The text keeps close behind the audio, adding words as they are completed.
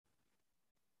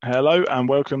Hello and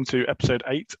welcome to episode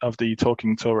 8 of the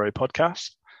Talking Toro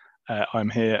podcast.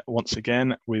 I'm here once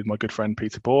again with my good friend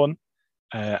Peter Bourne.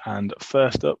 And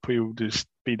first up, we will just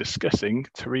be discussing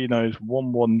Torino's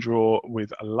 1-1 draw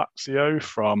with Lazio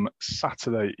from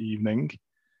Saturday evening.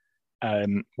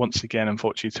 Once again,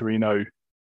 unfortunately, Torino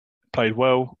played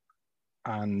well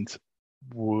and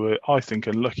were, I think,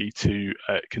 unlucky to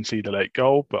concede a late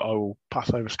goal. But I will pass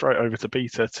straight over to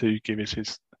Peter to give us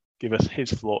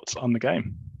his thoughts on the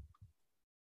game.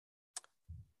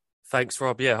 Thanks,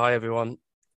 Rob. Yeah, hi everyone.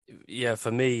 Yeah,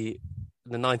 for me,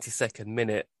 the 92nd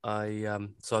minute, I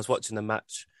was watching the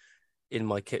match in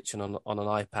my kitchen on an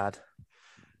iPad,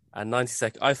 and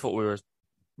 92nd, I thought we were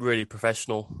really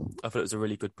professional. I thought it was a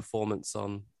really good performance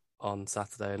on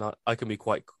Saturday, and I can be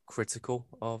quite critical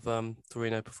of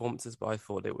Torino performances, but I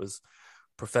thought it was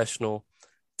professional,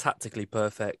 tactically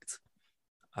perfect.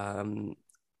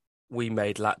 We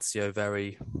made Lazio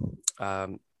very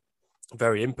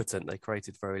impotent. They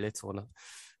created very little, and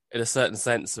in a certain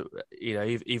sense,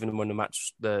 even when the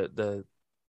match, the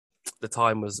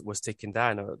time was ticking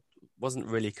down, I wasn't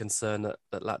really concerned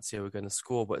that Lazio were going to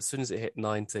score. But as soon as it hit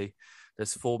 90,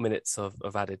 there's 4 minutes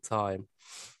of added time,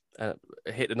 and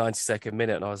it hit the 92nd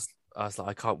minute, and I was like,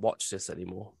 I can't watch this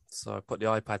anymore. So I put the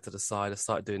iPad to the side. I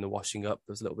started doing the washing up.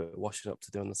 There was a little bit of washing up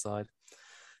to do on the side,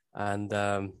 and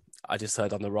I just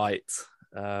heard on the right,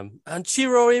 and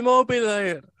Ciro Immobile,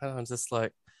 and I'm just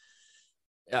like,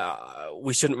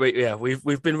 we shouldn't.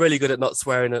 We've been really good at not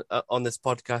swearing on this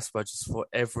podcast, but just for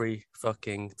every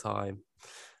fucking time.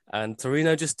 And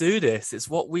Torino just do this. It's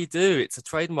what we do. It's a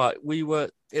trademark.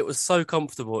 It was so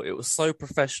comfortable. It was so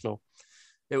professional.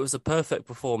 It was a perfect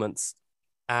performance,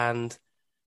 and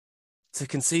to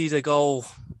concede a goal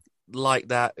like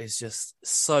that is just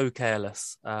so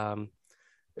careless.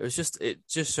 It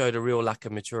just showed a real lack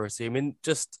of maturity.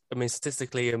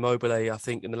 Statistically, Immobile, I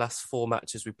think in the last 4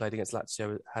 matches we played against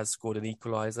Lazio, has scored an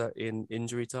equaliser in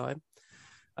injury time.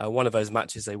 One of those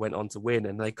matches they went on to win,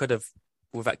 and they could have,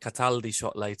 with that Cataldi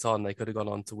shot late on, they could have gone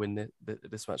on to win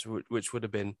this match, which would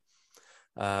have been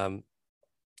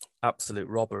absolute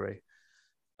robbery.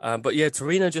 But yeah,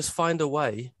 Torino just find a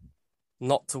way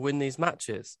not to win these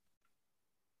matches,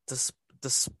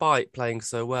 despite playing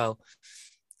so well.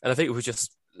 And I think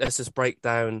let's just break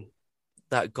down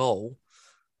that goal.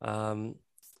 I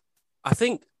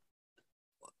think,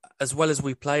 as well as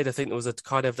we played, I think there was a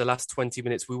kind of the last 20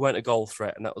 minutes we weren't a goal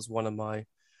threat, and that was one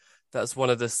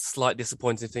of the slight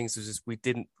disappointing things. Was just we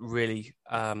didn't really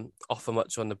offer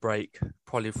much on the break,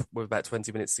 probably with about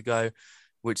 20 minutes to go,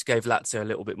 which gave Lazio a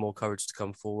little bit more courage to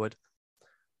come forward.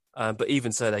 But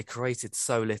even so, they created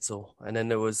so little, and then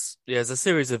there's a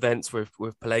series of events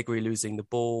with Pellegrini losing the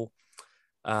ball.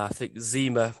 I think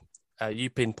Zima,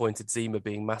 you pinpointed Zima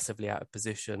being massively out of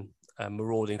position,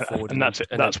 marauding forward, and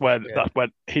that's where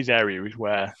his area is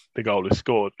where the goal is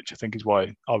scored, which I think is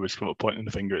why I was sort of pointing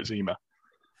the finger at Zima.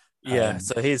 Yeah,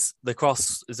 so the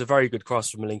cross is a very good cross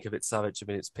from Milinkovic-Savic. I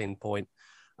mean, it's pinpoint.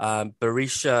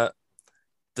 Berisha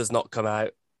does not come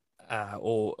out, I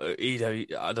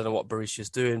don't know what Berisha's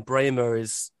doing. Bremer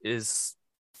is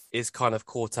kind of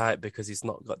caught out because he's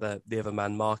not got the other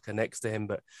man marker next to him,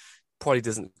 but probably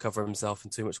doesn't cover himself in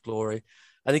too much glory.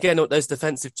 And again, those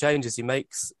defensive changes he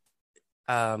makes,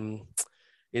 taking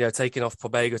off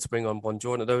Pobega to bring on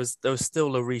Buongiorno, there was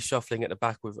still a reshuffling at the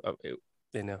back with,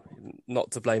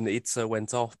 not to blame that Itzo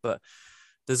went off, but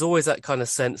there's always that kind of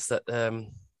sense that,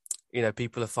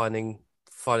 people are finding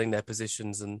their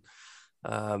positions and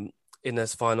in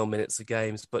those final minutes of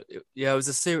games. But it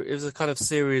was a kind of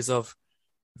series of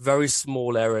very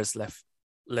small errors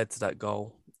led to that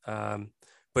goal.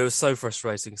 But it was so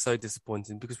frustrating, so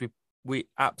disappointing, because we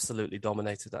absolutely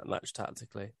dominated that match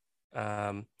tactically,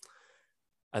 and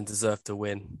deserved to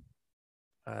win.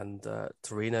 And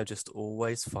Torino just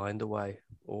always find a way.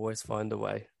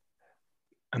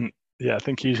 And yeah, I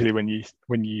think usually when you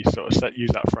sort of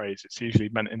use that phrase, it's usually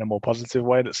meant in a more positive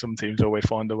way, that some teams always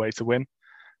find a way to win.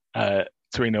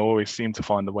 Torino always seem to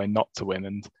find a way not to win.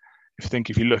 And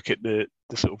if you look at the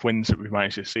sort of wins that we've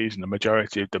managed this season, the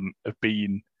majority of them have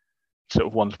been sort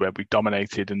of ones where we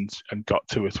dominated and got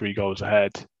 2 or 3 goals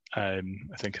ahead. I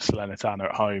think Salernitana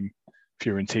at home,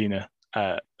 Fiorentina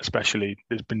especially.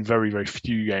 There's been very, very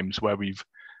few games where we've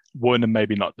won and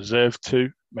maybe not deserved to,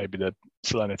 maybe the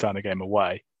Salernitana game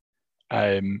away,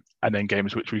 and then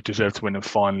games which we deserved to win and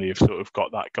finally have sort of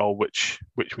got that goal which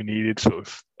we needed, sort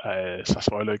of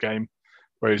Sassuolo game.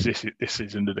 Whereas this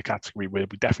is under the category where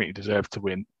we definitely deserved to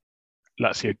win.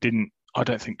 Lazio I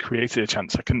don't think, created a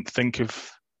chance. I couldn't think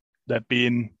of there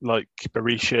being like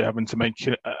Berisha having to make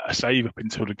a save up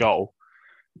until the goal.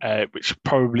 which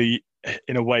probably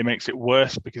in a way makes it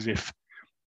worse because if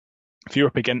you're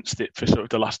up against it for sort of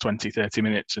the last 20, 30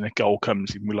 minutes and a goal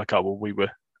comes, and we're like, oh, well, we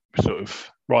were sort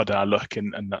of riding our luck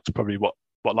and that's probably what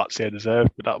Lazio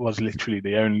deserved. But that was literally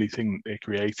the only thing they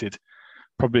created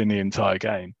probably in the entire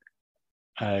game.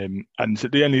 And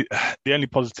the only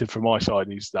positive from my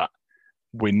side is that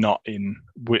we're not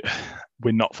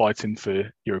fighting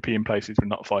for European places. We're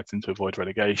not fighting to avoid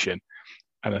relegation.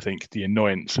 And I think the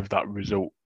annoyance of that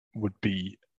result would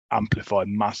be amplified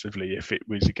massively if it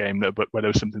was a game where there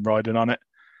was something riding on it.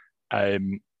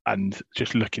 And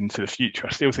just looking to the future,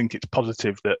 I still think it's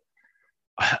positive that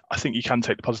I think you can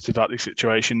take the positive out of these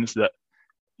situations. That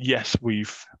yes,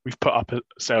 we've put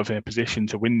ourselves in a position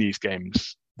to win these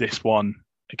games. This one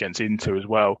against Inter as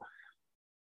well,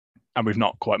 and we've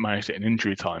not quite managed it in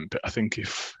injury time. But I think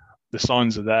if the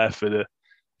signs are there for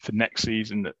next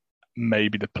season, that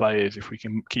maybe the players, if we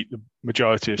can keep the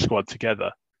majority of the squad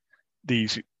together, the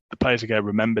players are going to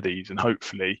remember these, and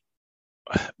hopefully,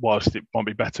 whilst it might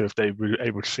be better if they were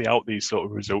able to see out these sort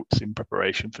of results in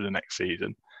preparation for the next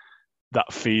season,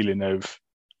 that feeling of,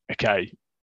 okay,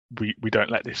 we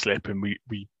don't let this slip, and we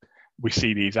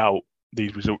see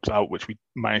these results out, which we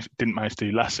didn't manage to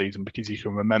do last season, because you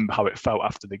can remember how it felt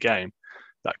after the game.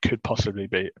 That could possibly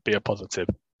be a positive.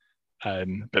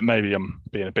 But maybe I'm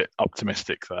being a bit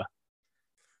optimistic there.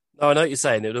 No, I know what you're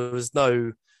saying.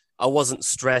 I wasn't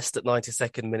stressed at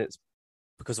 92nd minutes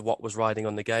because of what was riding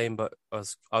on the game, but I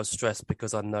was stressed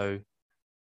because I know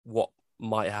what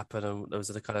might happen, and there was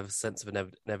a kind of a sense of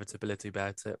inevitability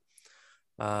about it.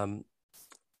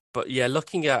 But yeah,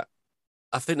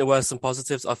 I think there were some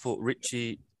positives. I thought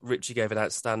Richie gave an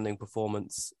outstanding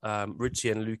performance. Richie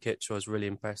and Lukic I was really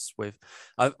impressed with.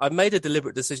 I made a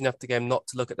deliberate decision after the game not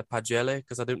to look at the Pagelle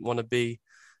because I didn't want to be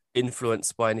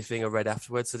influenced by anything I read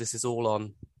afterwards. So this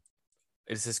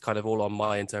is kind of all on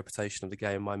my interpretation of the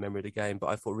game, my memory of the game. But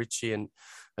I thought Richie and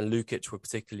Lukic were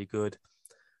particularly good.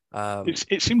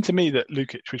 It seemed to me that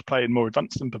Lukic was playing more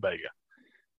advanced than Pobega.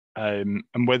 And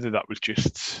whether that was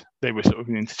just they were sort of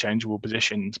in interchangeable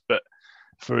positions, but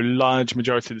for a large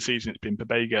majority of the season, it's been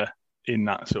Pobega in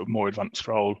that sort of more advanced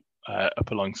role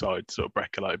up alongside sort of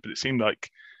Brecalo. But it seemed like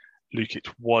Lukic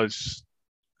was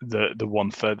the one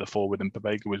further forward, and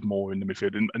Pobega was more in the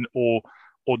midfield, or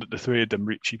that the three of them,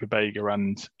 Richie, Pobega,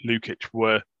 and Lukic,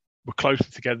 were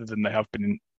closer together than they have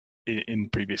been in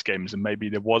previous games, and maybe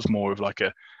there was more of like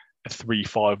a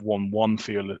 3-5-1-1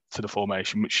 feel to the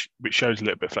formation, which shows a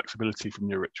little bit of flexibility from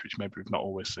Juric, which maybe we've not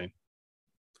always seen.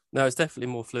 No, it's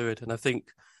definitely more fluid. And I think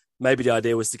maybe the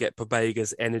idea was to get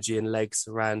Pobega's energy and legs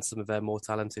around some of their more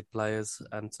talented players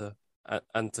and to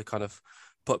kind of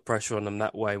put pressure on them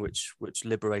that way, which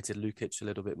liberated Lukic a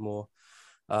little bit more.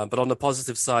 But on the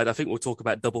positive side, I think we'll talk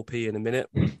about Double P in a minute.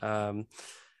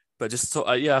 But just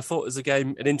I thought it was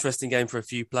an interesting game for a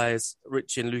few players.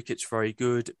 Richie and Lukic very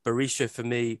good. Berisha, for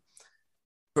me,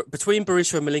 between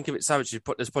Berisha and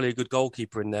Milinkovic-Savic, there's probably a good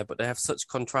goalkeeper in there, but they have such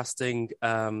contrasting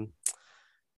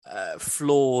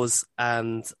flaws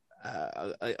and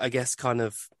I guess kind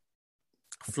of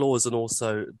flaws and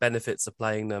also benefits of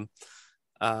playing them.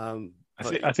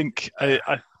 I think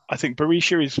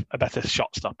Berisha is a better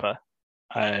shot stopper,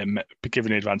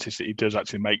 given the advantage that he does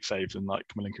actually make saves, unlike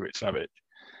Milinkovic-Savic.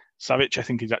 Savic, I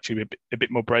think, is actually a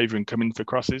bit more braver in coming for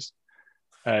crosses.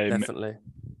 Definitely.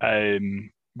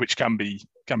 Which can be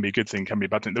a good thing, can be a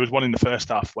bad thing. There was one in the first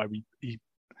half where he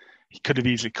could have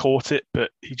easily caught it,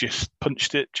 but he just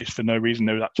punched it just for no reason.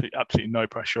 There was absolutely no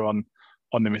pressure on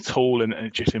him at all, and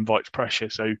it just invites pressure.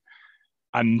 So,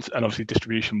 and obviously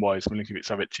distribution wise,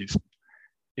 Milinkovic-Savic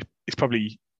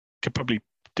could probably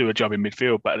do a job in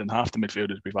midfield better than half the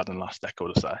midfielders we've had in the last decade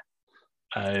or so.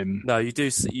 No, you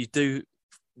do.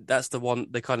 That's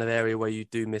the kind of area where you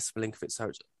do miss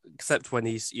Milinkovic-Savic, except when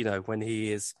he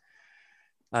is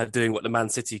doing what the Man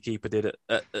City keeper did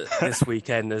at this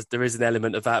weekend. There is an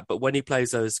element of that, but when he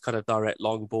plays those kind of direct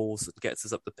long balls that gets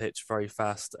us up the pitch very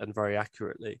fast and very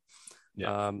accurately,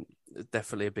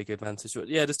 definitely a big advantage. But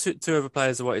yeah, there's two other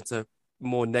players I wanted to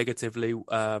more negatively.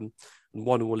 One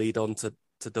will lead on to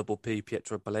Double P,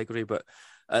 Pietro Pellegrini, but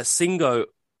Singo,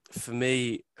 for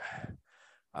me,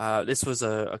 this was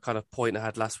a kind of point I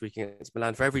had last week against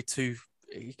Milan. For every two,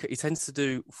 he tends to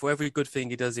do, for every good thing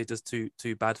he does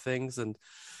two bad things, and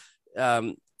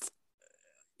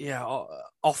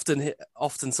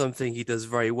often something he does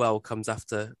very well comes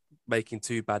after making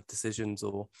two bad decisions.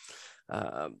 Or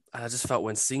I just felt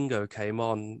when Singo came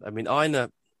on, I mean, Aina,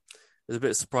 was a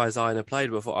bit surprised Aina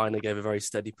played, but I thought Aina gave a very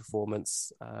steady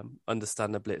performance.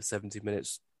 Understandably, at 70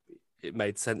 minutes, it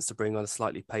made sense to bring on a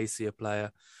slightly pacier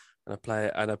player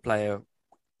and a player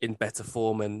in better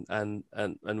form and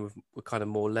with kind of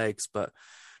more legs. But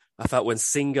I felt when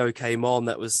Singo came on,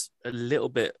 that was a little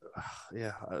bit,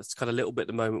 it's kind of a little bit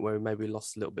the moment where we maybe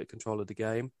lost a little bit of control of the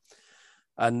game.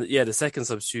 And yeah, the second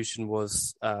substitution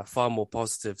was far more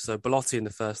positive. So Belotti in the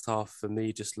first half for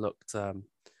me just looked. I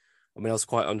mean, I was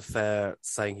quite unfair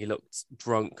saying he looked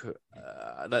drunk.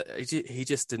 He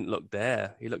just didn't look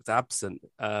there. He looked absent.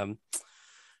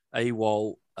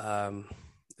 AWOL.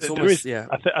 It's almost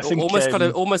I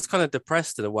think almost kind of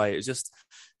depressed in a way. It's just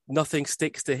nothing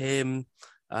sticks to him.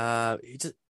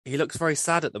 He looks very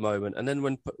sad at the moment. And then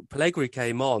when Pellegrini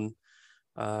came on,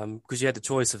 because you had the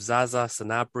choice of Zaza,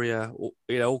 Sanabria,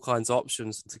 all kinds of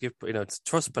options to give, to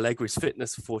trust Pellegrini's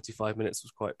fitness for 45 minutes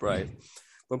was quite brave.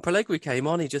 When Pellegrini came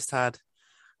on, he just had,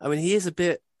 I mean, he is a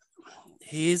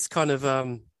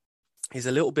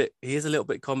little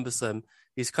bit cumbersome.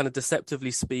 He's kind of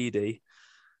deceptively speedy,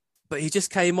 but he just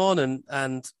came on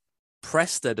and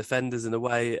pressed their defenders in a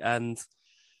way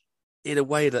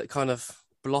that kind of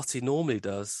Belotti normally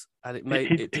does. And it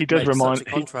made such a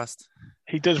contrast.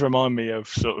 He does remind me of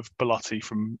sort of Belotti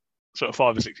from sort of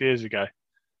 5 or 6 years ago.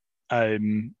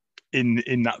 In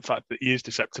that fact that he is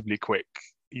deceptively quick,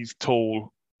 he's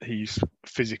tall, he's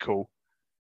physical,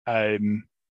 and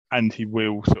he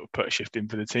will sort of put a shift in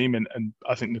for the team. And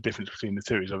I think the difference between the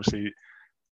two is obviously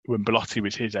when Belotti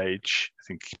was his age, I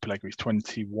think Pellegrini's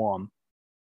 21,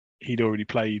 he'd already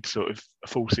played sort of a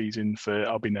full season for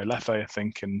Albino Leffe, I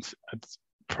think, and had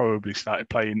probably started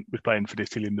playing for the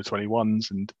Italian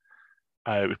under-21s and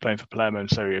was playing for Palermo in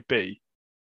Serie B,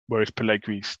 whereas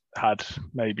Pellegrini's had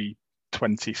maybe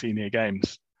 20 senior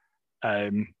games.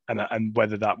 And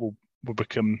whether that will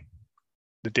become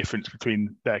the difference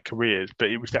between their careers, but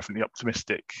it was definitely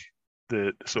optimistic,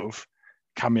 the sort of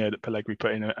cameo that Pellegrini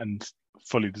put in, and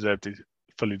fully deserved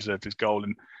his goal,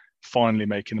 and finally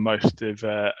making the most of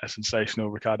a sensational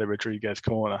Ricardo Rodriguez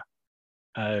corner.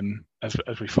 As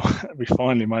we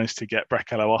finally managed to get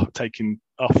Brecalo taking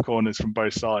off corners from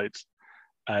both sides.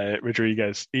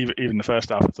 Rodriguez, even the first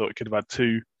half, I thought he could have had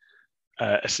 2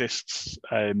 assists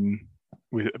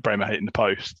with Bremer hitting the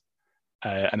post.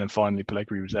 And then finally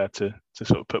Pellegrini was there to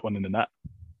sort of put one in the net.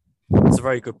 That's a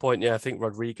very good point. Yeah, I think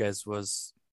Rodriguez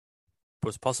was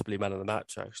possibly man of the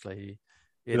match, actually.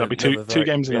 That'll be two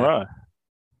games in a row.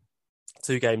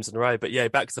 2 games in a row. But yeah, he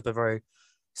backs up a very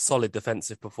solid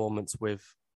defensive performance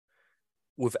with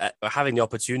having the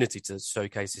opportunity to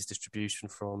showcase his distribution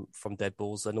from dead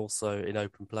balls and also in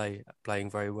open play,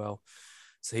 playing very well.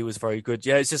 So he was very good.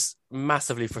 Yeah, it's just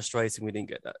massively frustrating we didn't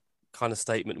get that kind of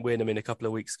statement win. I mean, a couple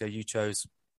of weeks ago, you chose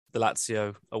the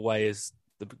Lazio away as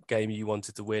the game you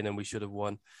wanted to win and we should have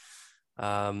won.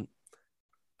 And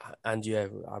yeah,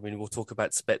 I mean, we'll talk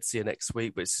about Spezia next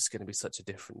week, but it's just going to be such a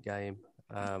different game.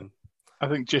 I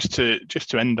think just to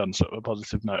end on sort of a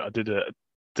positive note, I did a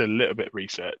little bit of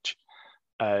research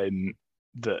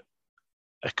that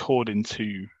according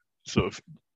to sort of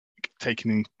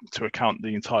taking into account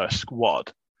the entire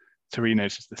squad,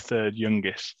 Torino's is the 3rd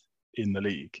youngest in the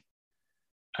league.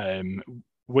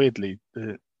 Weirdly,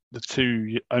 the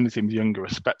 2 only teams younger are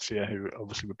Spezia, who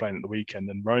obviously were playing at the weekend,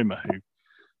 and Roma, who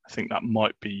I think that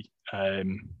might be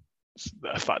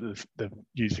the fact that they've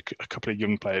used a couple of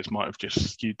young players might have just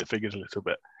skewed the figures a little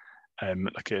bit,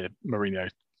 like a Mourinho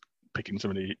picking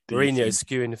some of the Mourinho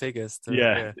skewing the figures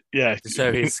to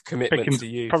show his commitment to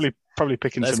you. Probably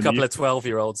picking there's some a couple of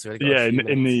 12-year-olds who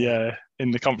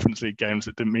in the Conference League games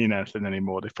that didn't mean anything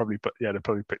anymore. They probably picked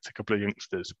a couple of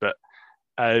youngsters, but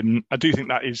I do think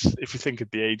that is, if you think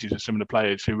of the ages of some of the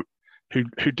players who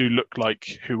do look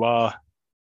like who are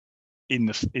in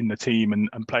the team and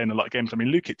playing a lot of games. I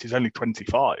mean, Lukic is only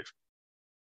 25.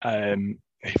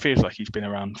 He feels like he's been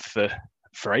around for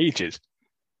ages.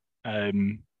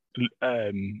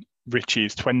 Richie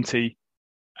is 20.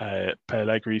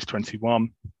 Pellegrini is 21.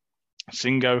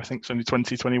 Singo, I think, is only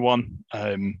 20, 21.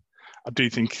 I do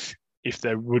think if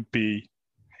there would be,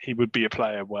 he would be a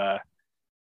player where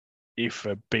if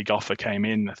a big offer came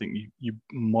in, I think you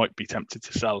might be tempted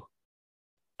to sell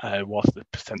whilst the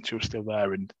potential is still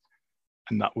there, and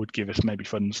that would give us maybe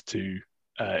funds to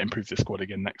improve the squad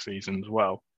again next season as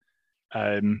well.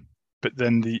 But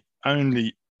then the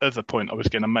only other point I was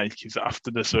going to make is that after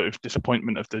the sort of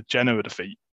disappointment of the Genoa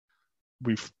defeat,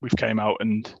 we've came out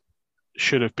and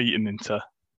should have beaten Inter,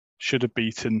 did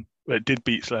beat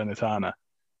Salernitana.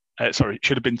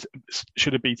 Should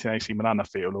have beaten AC Milan, I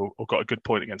feel, or got a good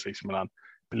point against AC Milan,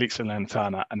 beat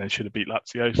Salernitana, and then should have beat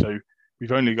Lazio. So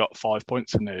we've only got 5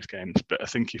 points in those games. But I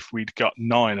think if we'd got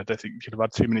 9, I don't think we could have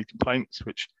had too many complaints,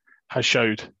 which has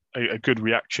showed a good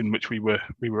reaction, which we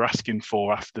were asking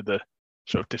for after the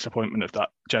sort of disappointment of that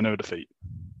Genoa defeat.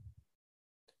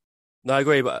 No, I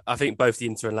agree, but I think both the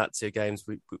Inter and Lazio games,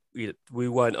 we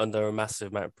weren't under a massive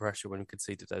amount of pressure when we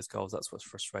conceded those goals. That's what's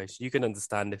frustration. You can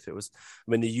understand if it was,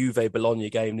 I mean, the Juve Bologna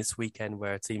game this weekend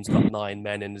where a team's got 9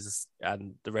 men and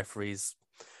the referees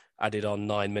added on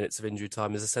 9 minutes of injury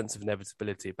time. There's a sense of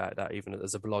inevitability about that, even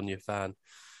as a Bologna fan.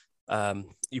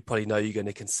 You probably know you're going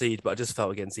to concede, but I just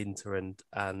felt against Inter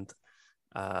and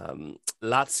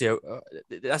Lazio.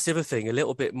 That's the other thing, a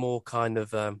little bit more kind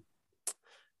of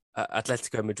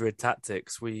Atletico Madrid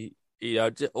tactics.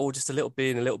 All just a little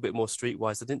bit more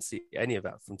streetwise. I didn't see any of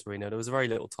that from Torino. There was very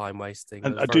little time wasting.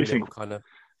 There And was very little kind of.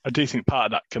 I do think part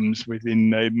of that comes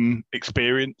within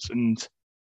experience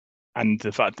and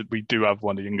the fact that we do have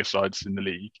one of the younger sides in the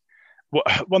league.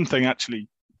 One thing actually,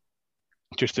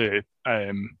 just to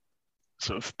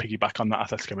sort of piggyback on that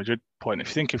Atletico Madrid point, if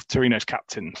you think of Torino's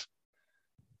captains,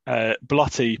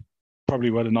 Belotti, probably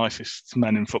one of the nicest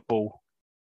men in football.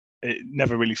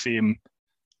 Never really see him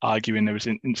arguing. There was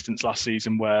an instance last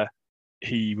season where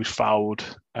he was fouled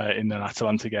in an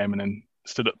Atalanta game and then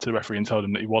stood up to the referee and told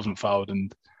him that he wasn't fouled,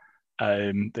 and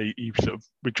he sort of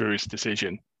withdrew his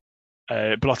decision.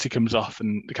 Belotti comes off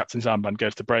and the captain's armband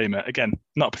goes to Bremer. Again,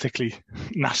 not a particularly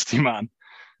nasty man.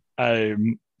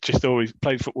 Just always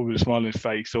played football with a smile on his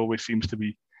face, always seems to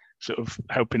be sort of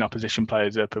helping opposition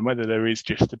players up. And whether there is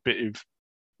just a bit of,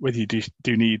 whether you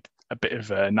do need a bit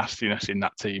of nastiness in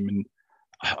that team. And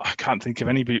I can't think of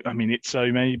anybody. I mean,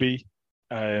 Itzo maybe,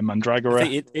 Mandragora. I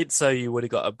think Itzo you would have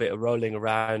got a bit of rolling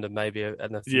around and maybe a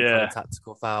few kind of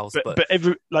tactical fouls. But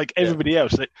everybody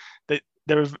else,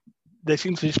 they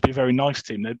seem to just be a very nice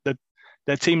team.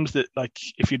 They're teams that, like,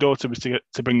 if your daughter was to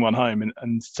bring one home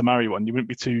and to marry one, you wouldn't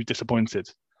be too disappointed.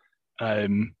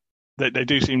 They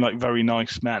do seem like very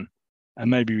nice men, and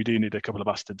maybe we do need a couple of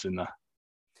bastards in there.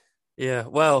 Yeah,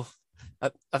 well,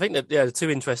 I think that the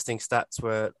two interesting stats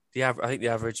were I think the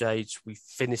average age we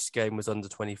finished game was under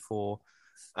 24,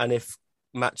 and if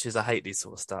matches, I hate these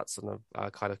sort of stats, and I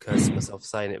kind of curse myself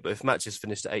saying it, but if matches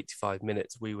finished at 85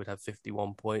 minutes, we would have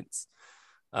 51 points.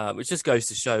 Which just goes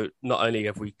to show not only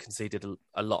have we conceded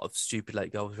a lot of stupid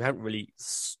late goals,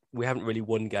 we haven't really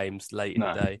won games late in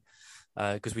the day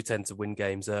because we tend to win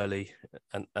games early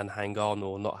and hang on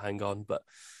or not hang on. But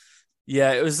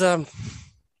yeah, it was a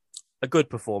good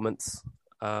performance.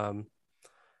 And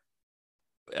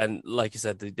like you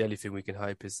said, the only thing we can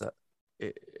hope is that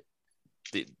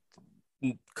it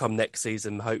come next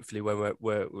season, hopefully when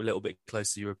we're a little bit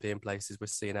closer to European places, we're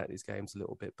seeing out these games a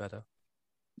little bit better.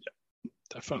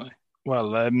 Definitely.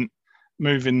 Well,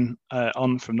 moving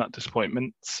on from that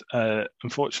disappointment,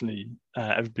 unfortunately,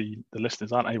 everybody, the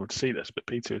listeners, aren't able to see this, but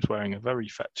Peter is wearing a very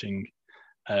fetching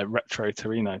retro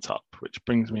Torino top, which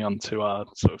brings me on to our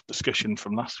sort of discussion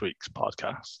from last week's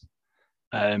podcast.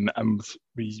 And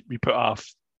we put our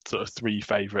sort of three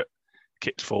favourite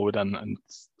kits forward and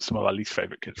some of our least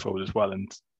favourite kits forward as well. And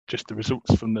just the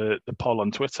results from the poll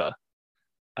on Twitter,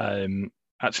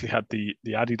 actually had the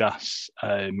Adidas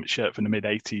shirt from the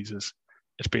mid-80s as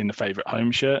being the favourite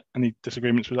home shirt. Any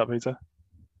disagreements with that, Peter?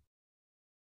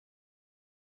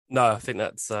 No, I think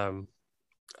that's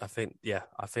I think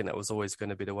that was always going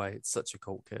to be the way. It's such a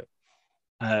cult kit.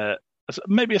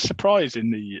 Maybe a surprise in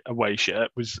the away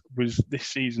shirt was this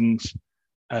season's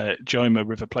Joma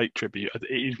River Plate tribute.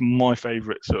 It is my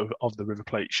favourite sort of the River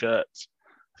Plate shirts.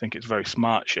 I think it's a very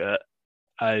smart shirt.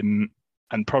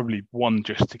 And probably one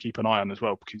just to keep an eye on as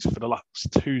well, because for the last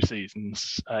two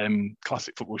seasons,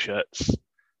 classic football shirts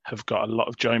have got a lot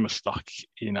of Joma stock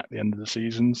in at the end of the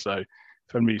season. So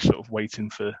if anybody's sort of waiting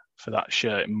for that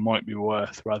shirt, it might be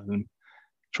worth, rather than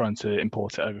trying to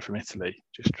import it over from Italy,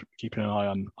 just keeping an eye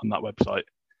on that website.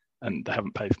 And they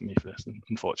haven't paid for me for this,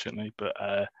 unfortunately, but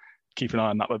keep an eye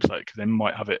on that website because they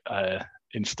might have it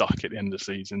in stock at the end of the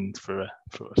season for a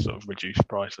sort of reduced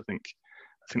price. I think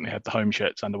they had the home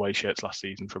shirts and away shirts last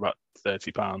season for about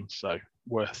 £30, so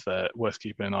worth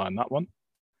keeping an eye on that one.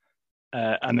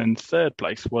 And then third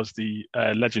place was the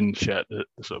Legend shirt, the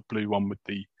sort of blue one with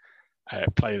the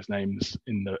players' names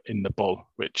in the bull,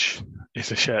 which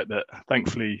is a shirt that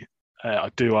thankfully I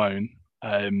do own,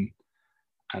 and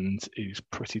is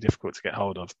pretty difficult to get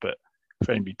hold of. But if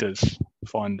anybody does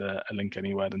find a link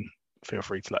anywhere, then feel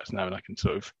free to let us know, and I can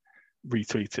sort of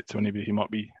retweet it to anybody who might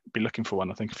be looking for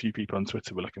one. I think a few people on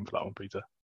Twitter were looking for that one, Peter.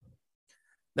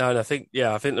 No, and I think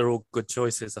they're all good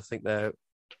choices. I think they're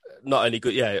not only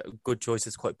good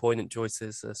choices, quite poignant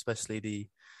choices, especially the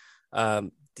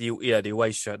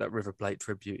away shirt, that River Plate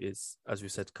tribute is, as we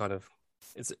said, kind of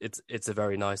it's a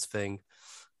very nice thing,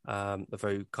 a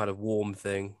very kind of warm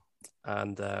thing,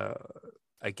 and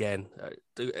again,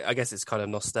 I guess it's kind of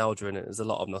nostalgia in it. There's a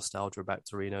lot of nostalgia about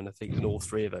Torino, and I think in all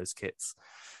three of those kits,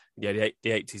 yeah, the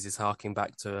 80s is harking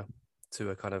back to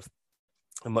a kind of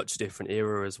a much different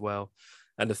era as well,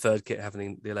 and the third kit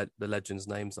having the legends'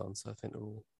 names on. So I think they're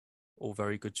all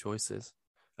very good choices.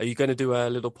 Are you going to do a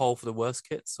little poll for the worst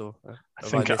kits, or I have I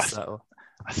think I, missed that? Or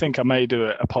I think I may do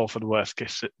a poll for the worst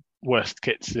kits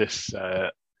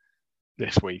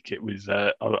this week. It was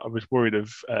I was worried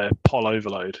of poll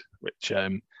overload, which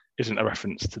isn't a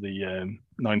reference to the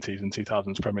 90s and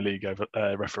 2000s Premier League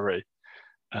referee.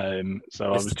 So I it's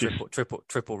was the just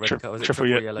triple red card. Was it triple, triple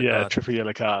yellow card? triple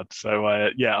yellow card. So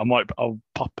I'll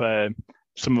pop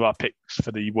some of our picks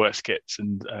for the worst kits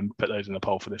and put those in the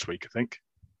poll for this week. I think.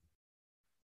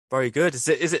 Very good. Is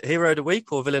it hero of the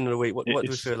week or villain of the week? What do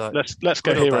we feel like? Let's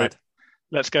go Good or hero. bad?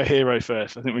 Let's go hero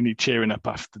first. I think we need cheering up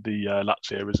after the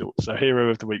Lazio result. So hero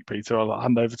of the week, Peter. I'll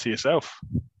hand over to yourself.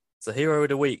 So hero of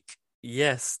the week.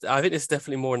 Yes, I think it's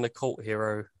definitely more in the cult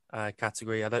hero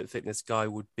category. I don't think this guy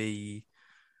would be.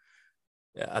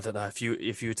 I don't know if you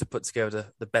were to put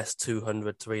together the best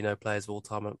 200 Torino players of all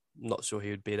time. I'm not sure he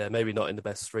would be there. Maybe not in the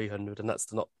best 300, and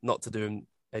that's not to do him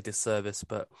a disservice.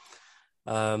 But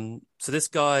so this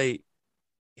guy,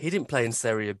 he didn't play in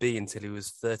Serie B until he was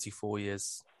 34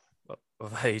 years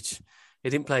of age. He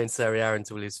didn't play in Serie A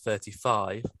until he was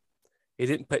 35. He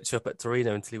didn't pitch up at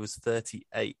Torino until he was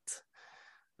 38.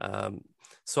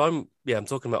 So I'm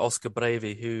talking about Oscar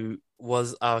Brevi, who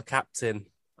was our captain.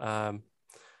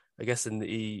 I guess in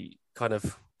the kind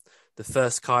of the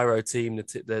first Cairo team,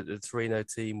 the Torino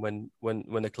team when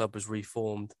the club was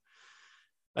reformed.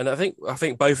 And I think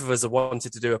both of us have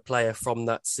wanted to do a player from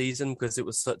that season because it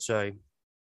was such an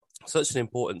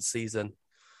important season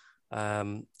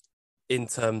in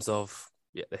terms of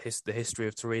the history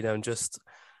of Torino, and just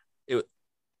it.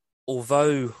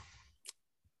 Although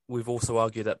we've also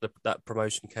argued that that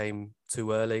promotion came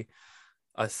too early,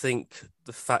 I think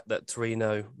the fact that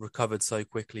Torino recovered so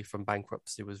quickly from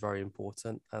bankruptcy was very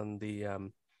important, and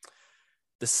the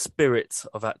spirit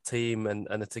of that team and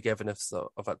the togetherness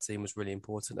of that team was really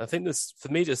important. I think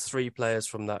there's three players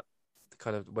from that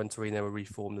kind of when Torino were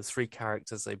reformed. There's three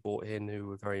characters they brought in who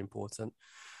were very important,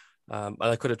 and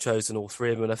I could have chosen all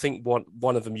three of them. And I think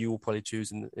one of them you will probably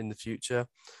choose in the future.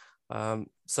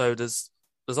 So there's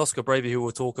Oscar Brevi, who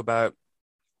we'll talk about.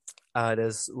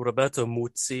 There's Roberto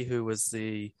Muzzi, who was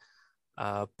the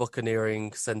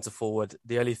buccaneering centre forward.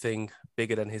 The only thing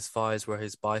bigger than his thighs were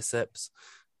his biceps.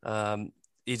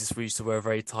 He just used to wear a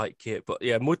very tight kit. But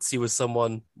yeah, Muzzi was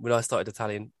someone, when I started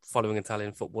following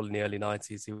Italian football in the early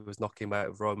 90s, he was knocking him out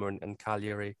of Roma and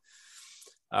Cagliari.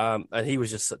 And he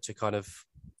was just such a kind of,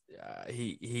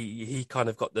 he kind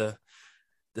of got the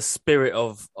spirit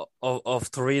of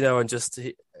Torino, and just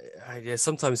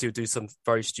sometimes he would do some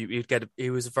very stupid.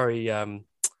 He was very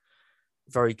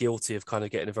very guilty of kind of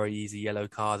getting a very easy yellow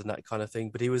card and that kind of thing.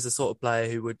 But he was the sort of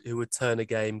player who would turn a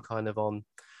game kind of on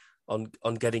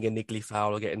getting a niggly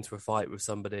foul or get into a fight with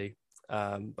somebody.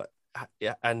 But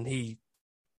yeah, and he,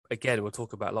 again, we'll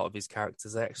talk about a lot of his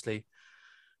characters. They actually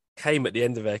came at the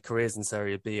end of their careers in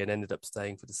Serie B and ended up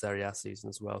staying for the Serie A season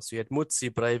as well. So you had Muzzi,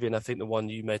 Brevi, and I think the one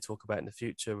you may talk about in the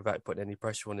future without putting any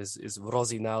pressure on is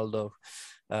Rosinaldo,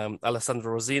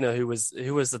 Alessandro Rosina, who was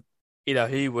a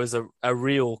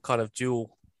real kind of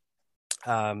dual,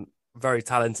 very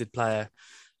talented player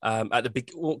at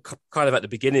the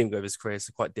beginning of his career,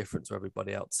 so quite different to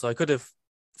everybody else. So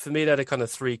for me, they had kind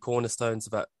of three cornerstones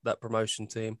of that promotion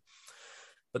team.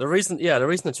 But the reason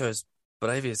I chose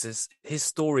Brevi is his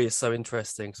story is so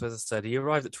interesting. So as I said, he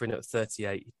arrived at Torino at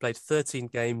 38. He played 13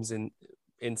 games in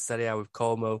Serie A with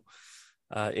Como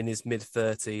in his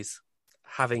mid-30s,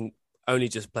 having only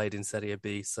just played in Serie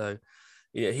B. So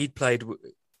he'd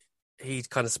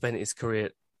kind of spent his career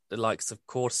at the likes of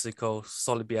Corsico,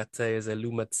 Solbiatese,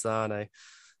 Lumezzane.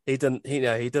 He'd done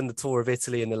the tour of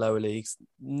Italy in the lower leagues,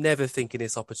 never thinking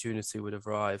this opportunity would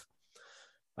arrive.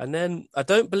 And then I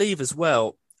don't believe as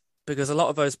well, because a lot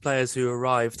of those players who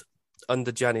arrived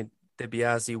under Gianni De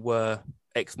Biasi were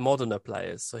ex-Modena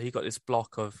players. So he got this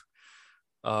block of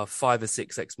 5 or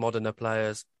 6 ex-Modena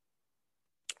players.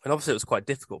 And obviously it was quite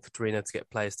difficult for Torino to get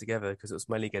players together because it was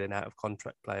mainly getting out of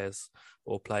contract players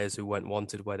or players who weren't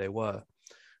wanted where they were.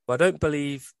 But I don't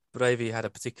believe Brevi had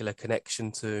a particular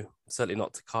connection to, certainly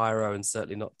not to Cairo and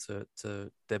certainly not to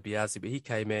De Biasi. But he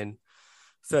came in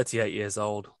 38 years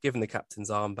old, given the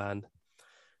captain's armband.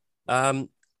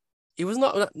 He was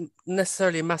not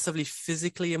necessarily a massively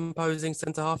physically imposing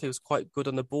centre-half. He was quite good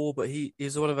on the ball, but he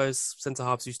was one of those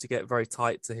centre-halves who used to get very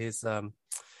tight to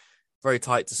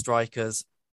strikers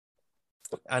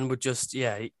and would just,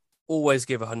 he always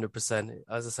give 100%.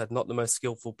 As I said, not the most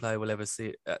skillful player we'll ever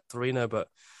see at Torino, but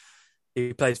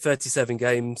He played 37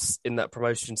 games in that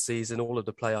promotion season, all of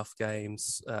the playoff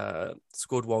games,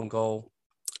 scored 1 goal.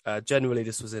 Generally,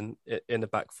 this was in the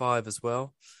back five as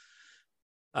well.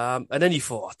 And then you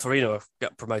thought, Torino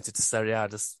got promoted to Serie A.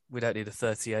 We don't need a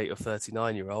 38 or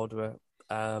 39-year-old. We're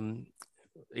going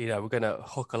to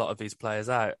hook a lot of these players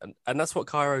out. And that's what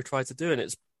Cairo tried to do. And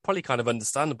it's probably kind of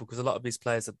understandable because a lot of these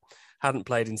players hadn't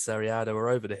played in Serie A. They were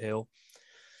over the hill.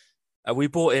 We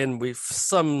brought in, with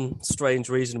some strange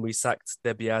reason, we sacked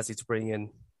De Biasi to bring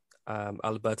in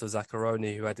Alberto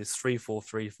Zaccaroni, who had this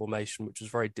 3-4-3 formation, which was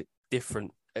very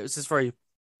different. It was just very,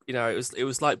 it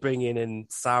was like bringing in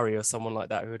Sarri or someone like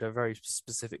that who had a very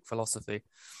specific philosophy.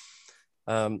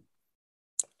 And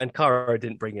Cairo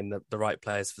didn't bring in the right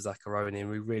players for Zaccaroni.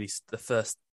 And we really, the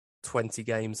first 20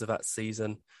 games of that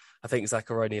season, I think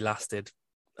Zaccaroni lasted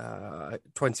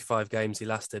 25 games he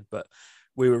lasted, but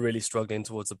we were really struggling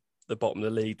towards the bottom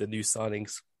of the league. The new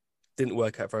signings didn't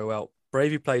work out very well.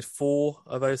 Bravey played 4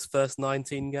 of those first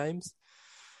 19 games.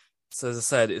 So as I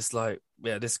said, it's like,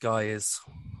 this guy is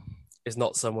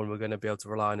not someone we're going to be able to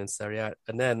rely on in Serie A.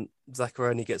 And then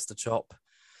Zaccaroni gets the chop.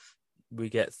 We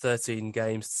get 13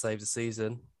 games to save the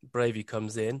season. Bravey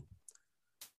comes in.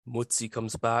 Muzzi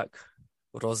comes back.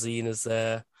 Rosina's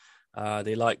there.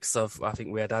 The likes of, I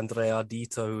think we had Andrea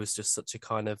Ardito, who was just such a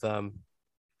kind of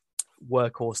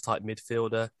workhorse type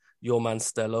midfielder. Joman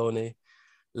Stelloni.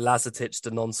 Lazatic,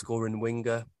 the non-scoring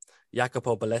winger.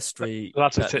 Jacopo Balestri,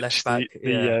 left back.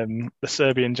 The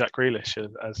Serbian Jack Grealish,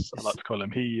 as I like to call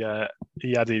him. He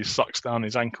had his socks down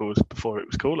his ankles before it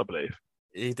was cool, I believe.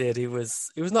 He did. He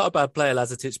was not a bad player,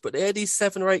 Lazatic, but they had these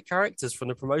 7 or 8 characters from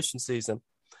the promotion season.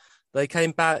 They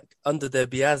came back under their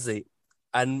Biasi,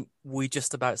 and we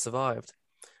just about survived.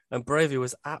 And Bravey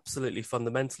was absolutely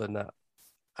fundamental in that.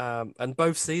 And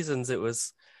both seasons, it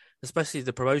was, especially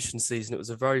the promotion season, it was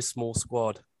a very small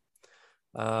squad.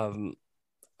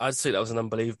 I'd say that was an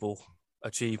unbelievable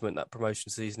achievement, that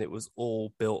promotion season. It was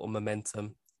all built on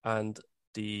momentum and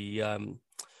the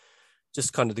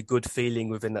just kind of the good feeling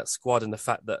within that squad, and the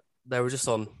fact that they were just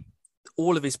on.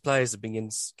 All of his players have been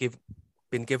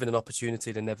given an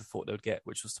opportunity they never thought they would get,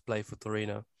 which was to play for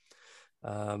Torino.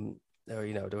 There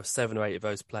were 7 or 8 of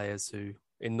those players who,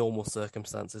 in normal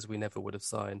circumstances, we never would have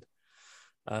signed.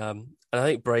 And I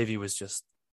think Bravey was just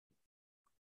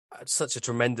such a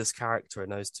tremendous character in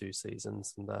those 2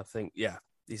 seasons. And I think,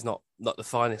 he's not the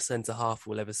finest centre half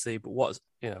we'll ever see, but what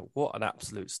an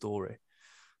absolute story.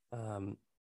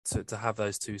 To have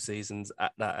those 2 seasons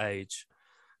at that age,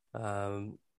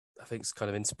 I think it's kind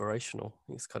of inspirational.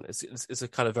 It's a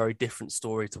kind of very different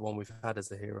story to one we've had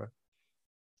as a hero.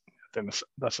 I think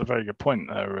that's a very good point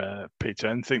there, Peter.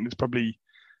 And I think there's probably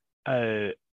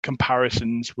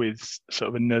comparisons with sort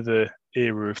of another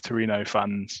era of Torino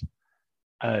fans,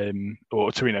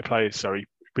 or Torino players, sorry,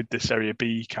 with the Serie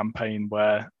B campaign,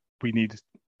 where we needed,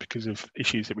 because of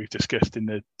issues that we've discussed in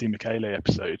the Di Michele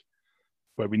episode,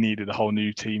 where we needed a whole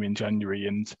new team in January,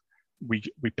 and we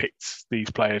picked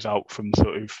these players out from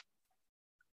sort of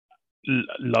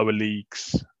lower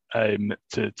leagues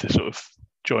to sort of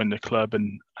join the club,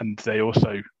 and they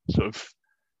also sort of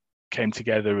came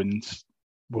together and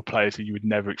were players that you would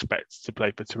never expect to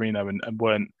play for Torino, and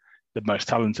weren't the most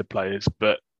talented players,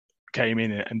 but came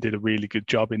in and did a really good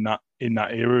job in that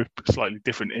era, slightly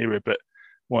different era, but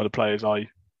one of the players I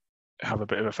have a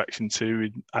bit of affection to,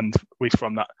 and was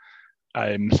from that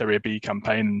Serie B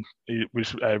campaign, it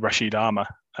was Rashid Arma,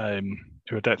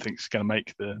 who I don't think is going to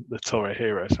make the Torre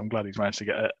hero, so I'm glad he's managed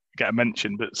to get a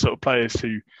mention. But sort of players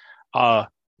who are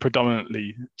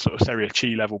predominantly sort of Serie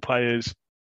C level players,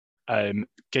 given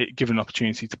an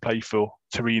opportunity to play for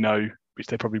Torino, which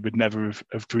they probably would never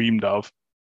have dreamed of,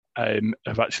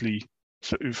 have actually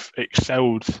sort of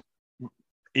excelled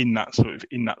in that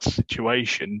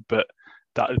situation. But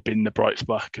that has been the bright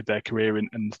spark of their career,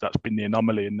 and that's been the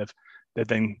anomaly. And they've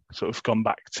then sort of gone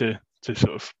back to sort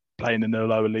of playing in the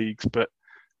lower leagues, but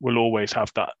will always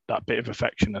have that bit of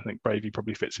affection. I think Bravey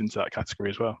probably fits into that category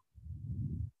as well.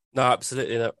 No,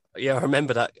 absolutely. No. Yeah, I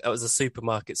remember that. That was a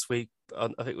supermarket sweep. I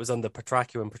think it was under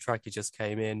Petracchi when Petracchi just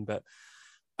came in,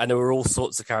 and there were all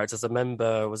sorts of characters. I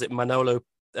remember, was it Manolo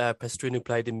Pestrino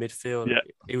played in midfield? Yeah.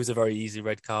 He was a very easy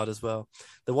red card as well.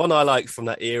 The one I liked from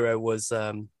that era was,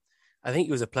 I think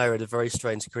he was a player with a very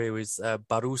strange career, was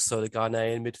Baruso, the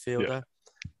Ghanaian midfielder. Yeah.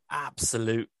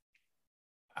 Absolute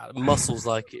muscles,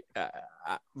 like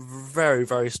very,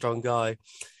 very strong guy.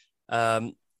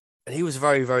 And he was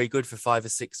very, very good for 5 or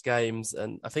 6 games.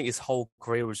 And I think his whole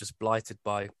career was just blighted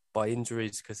by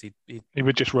injuries, because he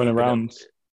would just run around.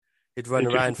 He'd run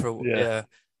around for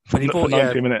But he bought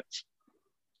 90 minutes.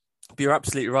 But you're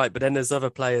absolutely right. But then there's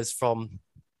other players from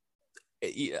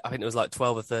I think it was like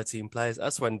 12 or 13 players.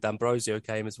 That's when D'Ambrosio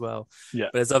came as well. Yeah.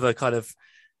 But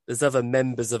there's other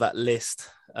members of that list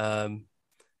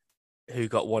who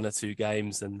got one or two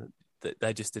games, and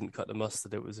they just didn't cut the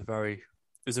mustard. It was a very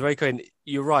kind.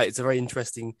 You're right. It's a very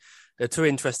interesting. There are two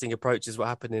interesting approaches. What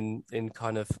happened in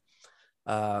kind of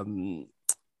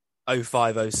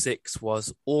 05, 06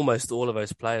 was almost all of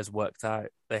those players worked out.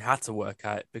 They had to work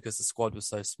out because the squad was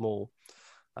so small.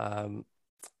 And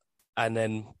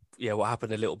then, what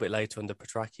happened a little bit later under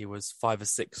Petracchi was 5 or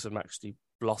 6 of them actually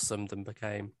blossomed and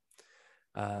became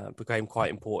quite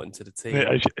important to the team.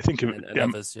 I think and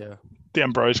others,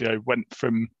 D'Ambrosio went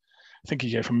from, I think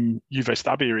he came from Juve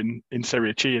Stabia in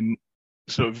Serie C, and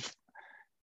sort of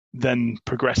then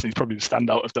progressing. He's probably the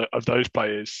standout of those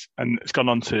players, and it's gone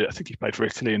on to, I think he played for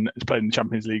Italy and has played in the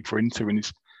Champions League for Inter, and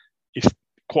he's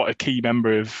quite a key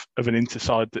member of an Inter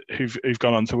side who've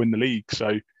gone on to win the league.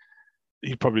 So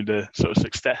he's probably the sort of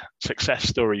success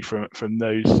story from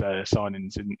those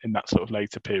signings in that sort of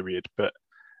later period. But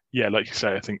yeah, like you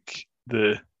say, I think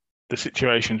the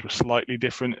situations were slightly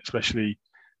different, especially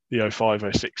the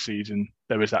 05-06 season.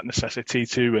 There was that necessity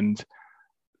to, and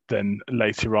then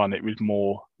later on it was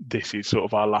more, this is sort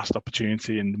of our last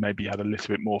opportunity, and maybe had a little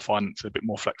bit more finance, a bit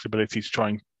more flexibility to try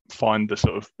and find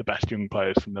the best young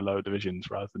players from the lower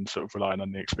divisions rather than sort of relying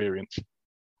on the experience.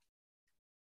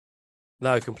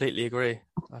 No, I completely agree.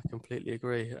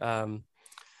 But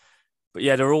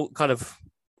yeah, they're all kind of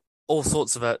all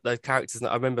sorts of the characters.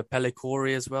 I remember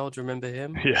Pellicore as well. Do you remember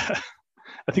him? Yeah,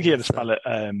 I think he had a spell at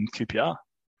QPR.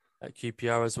 At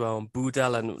QPR as well, and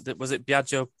Budel, and was it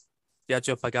Biagio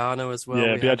Pagano as well?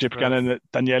 Yeah, Biagio Pagano and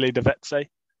Daniele De Vezze.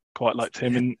 Quite liked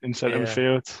him in centre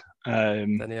midfield.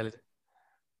 Daniele.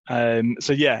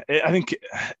 So yeah, I think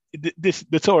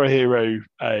the Toro Hero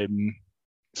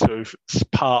sort of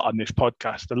part on this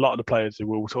podcast, a lot of the players that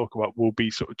we'll talk about will be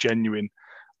sort of genuine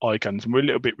icons, and we're a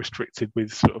little bit restricted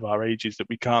with sort of our ages that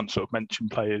we can't sort of mention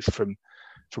players from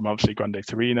obviously Grande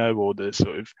Torino or the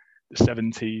sort of the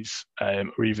 70s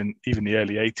or even the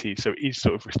early 80s. So it is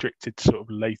sort of restricted to sort of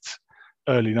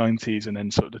early 90s and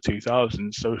then sort of the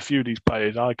 2000s. So a few of these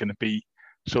players are going to be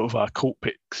sort of our cult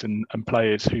picks and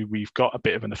players who we've got a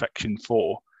bit of an affection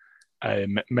for,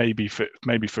 maybe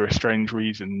for a strange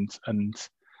reason. And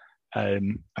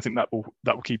I think that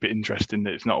will keep it interesting,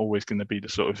 that it's not always going to be the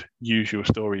sort of usual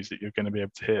stories that you're going to be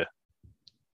able to hear.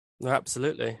 No,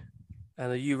 absolutely.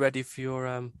 And are you ready for your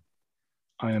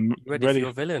I am ready for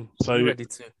your villain? So, are you ready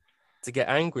to get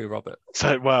angry, Robert?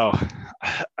 So, well,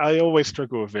 I always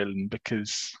struggle with villain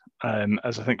because,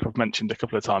 as I think I've mentioned a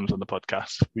couple of times on the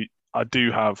podcast, I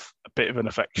do have a bit of an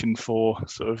affection for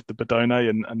sort of the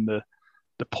Badone and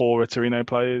the poorer Torino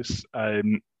players.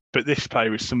 But this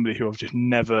player is somebody who I've just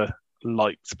never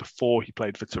liked before he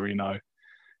played for Torino.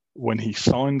 When he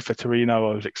signed for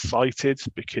Torino, I was excited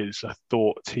because I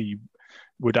thought he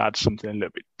would add something a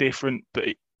little bit different, but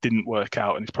it didn't work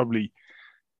out. And it's probably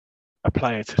a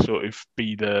player to sort of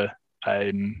be the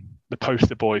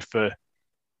poster boy for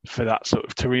that sort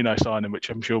of Torino signing, which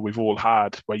I'm sure we've all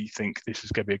had, where you think this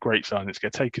is going to be a great sign, it's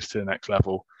going to take us to the next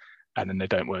level, and then they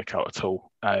don't work out at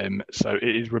all. So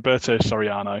it is Roberto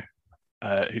Soriano,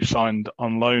 who signed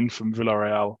on loan from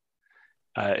Villarreal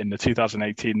in the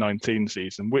 2018-19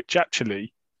 season, which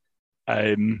actually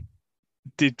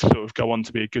did sort of go on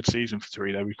to be a good season for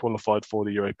Torino. We qualified for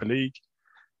the Europa League.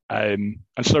 And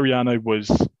Soriano was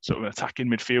sort of an attacking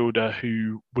midfielder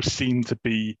who was seen to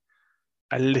be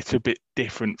a little bit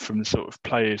different from the sort of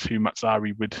players who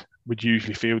Mazzarri would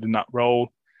usually field in that role.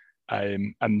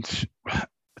 And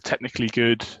technically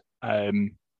good,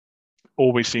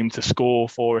 always seemed to score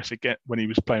for us again. When he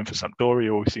was playing for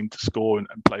Sampdoria, always seemed to score and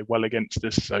play well against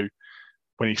us. So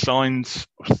when he signed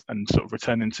and sort of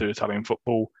returning to Italian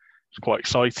football, I was quite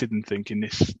excited and thinking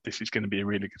this is going to be a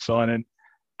really good signing.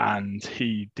 And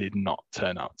he did not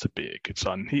turn out to be a good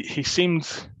signing. He seemed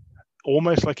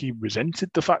almost like he resented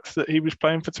the fact that he was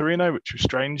playing for Torino, which was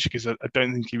strange because I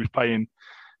don't think he was playing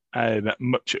that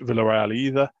much at Villarreal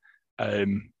either.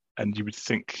 And you would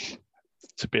think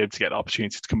to be able to get the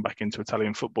opportunity to come back into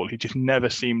Italian football, he just never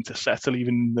seemed to settle.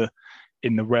 Even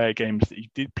in the rare games that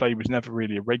he did play, was never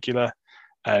really a regular.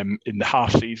 In the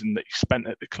half season that he spent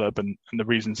at the club, and the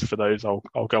reasons for those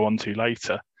I'll go on to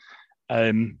later.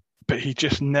 But he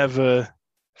just never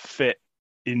fit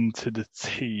into the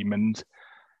team, and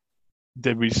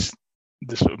there was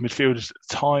the sort of midfielders at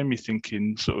the time. You're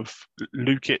thinking sort of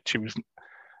Lukic, who was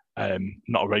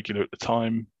not a regular at the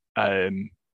time,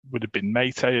 would have been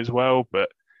Mate as well, but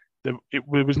there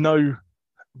was no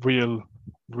real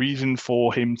reason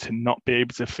for him to not be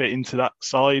able to fit into that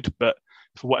side. But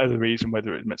for whatever reason,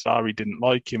 whether it was Mazzarri didn't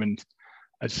like him, and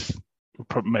as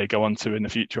probably may go on to in a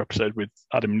future episode with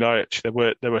Adam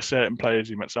Ljajic, there were certain players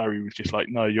who Matsari was just like,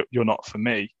 no, you're not for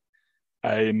me.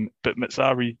 But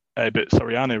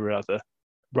Soriano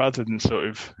rather than sort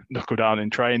of knuckle down in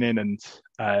training and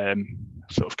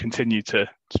sort of continue to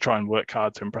try and work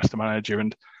hard to impress the manager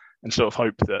and sort of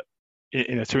hope that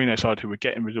in a Torino side who were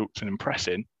getting results and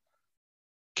impressing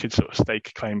could sort of stake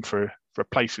a claim for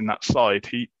replacing that side,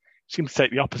 he seemed to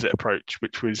take the opposite approach,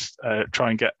 which was try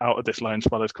and get out of this loan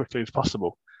spell as quickly as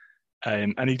possible.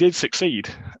 And he did succeed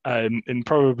in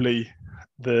probably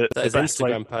the best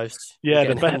Instagram way. post. Yeah,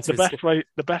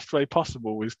 the best way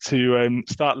possible was to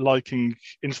start liking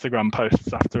Instagram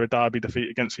posts after a derby defeat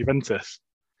against Juventus,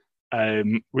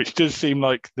 which does seem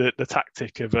like the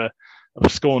tactic of a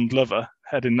scorned lover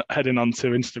heading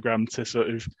onto Instagram to sort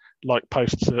of like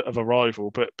posts of a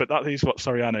rival. But that is what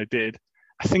Soriano did.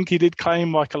 I think he did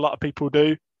claim, like a lot of people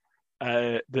do,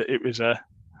 that it was a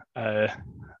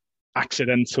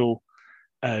accidental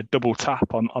double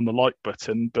tap on the like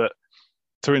button, but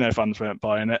Torino fans weren't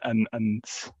buying it, and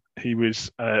he was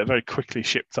very quickly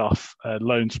shipped off.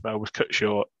 Loan spell was cut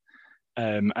short,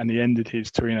 and he ended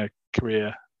his Torino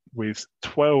career with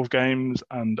 12 games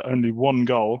and only one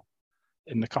goal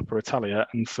in the Coppa Italia.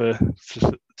 And for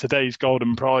today's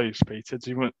golden prize, Peter, do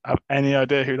you have any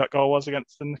idea who that goal was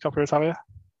against in the Coppa Italia?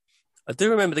 I do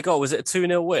remember the goal. Was it a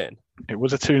 2-0 win? It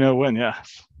was a 2-0 win,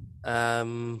 yes.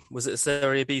 Was it a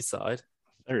Serie B side?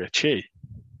 Serie C.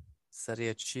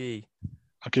 Serie C.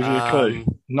 I'll give you a clue.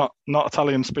 Not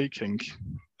Italian speaking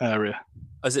area.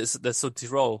 Is it the Sud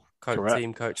Tirol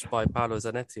team coached by Paolo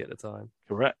Zanetti at the time?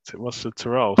 Correct. It was Sud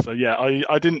Tirol. So yeah,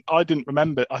 I didn't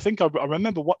remember. I think I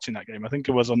remember watching that game. I think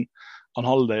it was on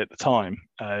holiday at the time,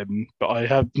 but I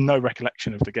have no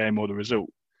recollection of the game or the result.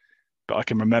 But I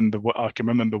can remember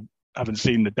having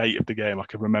seen the date of the game. I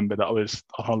can remember that I was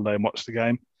on holiday and watched the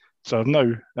game. So I have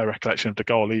no recollection of the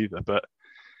goal either. But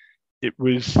it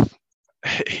was.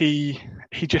 He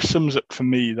just sums up for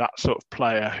me that sort of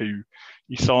player who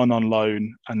you sign on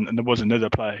loan, and there was another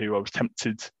player who I was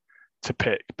tempted to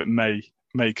pick, but may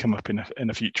come up in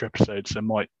a future episode, so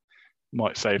might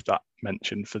save that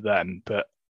mention for them. But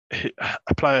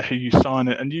a player who you sign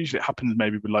it, and usually it happens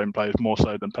maybe with loan players more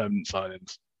so than permanent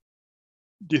signings.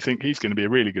 You think he's going to be a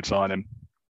really good signing,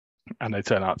 and they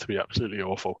turn out to be absolutely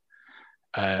awful.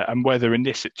 And whether in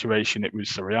this situation it was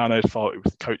Soriano's fault, it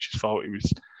was the coach's fault, it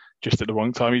was just at the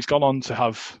wrong time. He's gone on to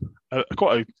have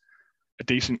quite a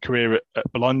decent career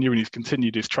at Bologna, and he's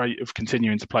continued his trait of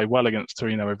continuing to play well against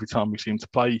Torino every time we seem to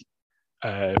play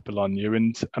Bologna.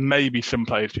 And maybe some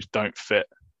players just don't fit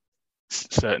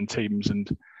certain teams, and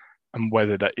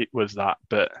whether that it was that.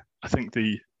 But I think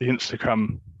the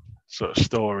Instagram sort of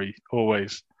story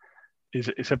always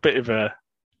it's a bit of a.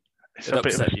 It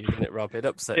upset you, didn't it, Rob? It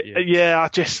upset you. Yeah, I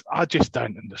just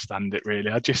don't understand it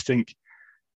really. I just think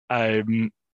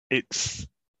it's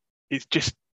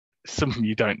just something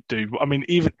you don't do. I mean,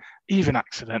 even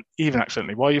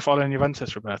accidentally. Why are you following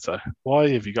Juventus, Roberto? Why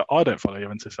have you got? I don't follow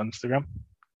Juventus on Instagram.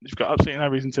 You've got absolutely no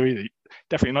reason to either.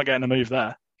 Definitely not getting a move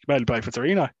there. You barely play for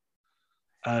Torino.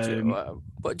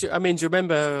 But do you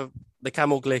remember the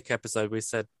Kamil Glik episode? We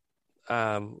said,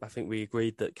 I think we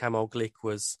agreed that Kamil Glik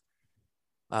was.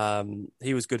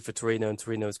 He was good for Torino, and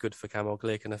Torino was good for Kamil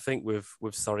Glik. And I think with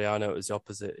Soriano, it was the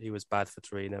opposite. He was bad for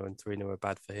Torino, and Torino were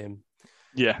bad for him.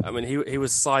 Yeah, I mean, he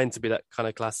was signed to be that kind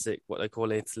of classic, what they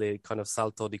call in Italy, kind of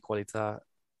salto di qualità.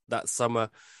 That summer,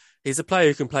 he's a player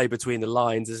who can play between the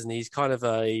lines, isn't he? He's kind of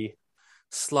a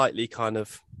slightly kind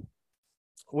of,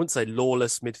 I wouldn't say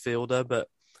lawless midfielder, but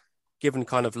given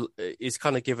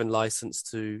license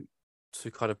to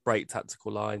kind of break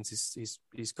tactical lines.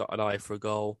 He's got an eye for a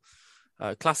goal.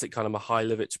 Classic kind of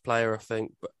Mihailovic player, I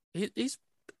think, but he's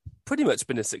pretty much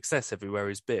been a success everywhere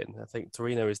he's been. I think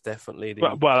Torino is definitely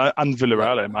the... Well, and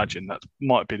Villarreal, I imagine that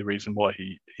might be the reason why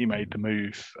he made the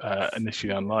move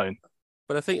initially on loan.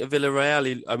 But I think at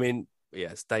Villarreal, I mean,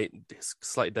 yeah, it's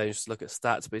slightly dangerous to look at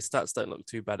stats, but his stats don't look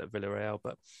too bad at Villarreal.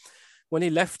 But when he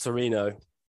left Torino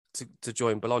to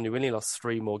join Bologna, we only lost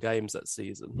 3 more games that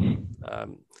season.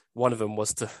 One of them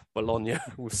was to Bologna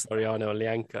with Soriano and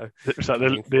Lianco. Was that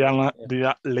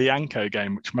the Lianco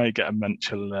game, which may get a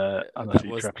mention on a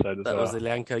future episode as well? That was the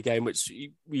Lianco game, which,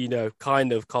 you know,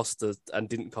 kind of cost us and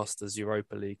didn't cost us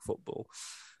Europa League football.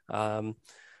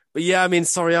 But yeah, I mean,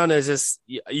 Soriano is just,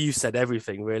 you said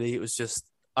everything, really. It was just,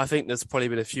 I think there's probably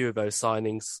been a few of those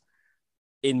signings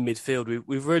in midfield.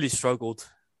 We've really struggled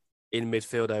in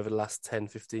midfield over the last 10,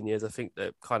 15 years. I think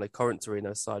the kind of current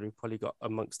Torino side, we've probably got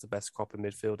amongst the best crop of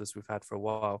midfielders we've had for a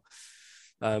while.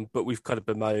 But we've kind of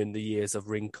bemoaned the years of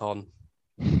Rincon.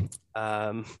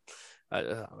 And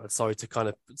Sorry to kind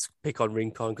of pick on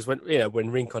Rincon, because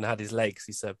when Rincon had his legs,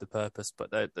 he served the purpose.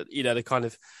 But the kind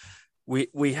of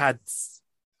we had.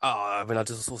 Oh, I mean, I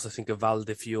just also think of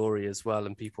Valdefiore as well,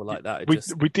 and people like that.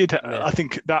 We did. Yeah. I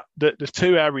think that there's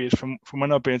two areas from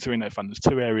when I've been a Torino fan. There's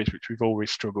two areas which we've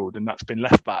always struggled, and that's been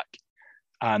left back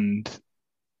and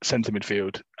centre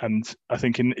midfield. And I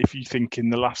think if you think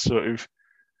in the last sort of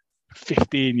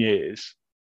 15 years,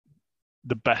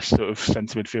 the best sort of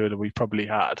centre midfielder we've probably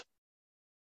had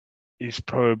is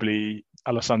probably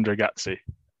Alessandro Gazzi,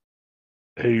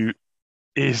 who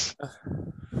is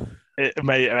it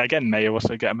may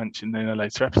also get mentioned in a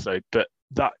later episode, but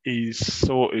that is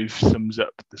sort of sums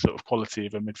up the sort of quality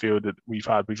of a midfielder that we've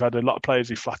had. We've had a lot of players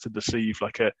who flattered the sieve,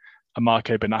 like a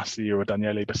Marco Benassi or a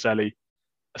Daniele Baselli,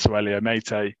 a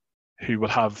S1E8, who will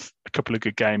have a couple of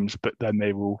good games, but then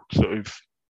they will sort of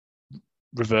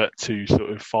revert to sort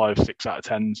of 5, 6 out of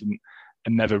 10s and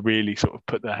never really sort of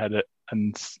put their head at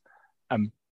and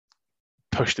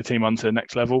push the team onto the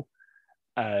next level.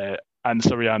 And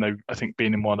Soriano, I think,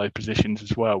 being in one of those positions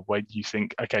as well, where you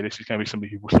think, okay, this is going to be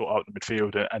somebody who will sort out the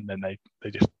midfield, and then they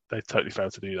totally fail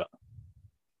to do that.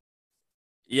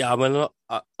 Yeah, I mean,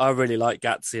 I really like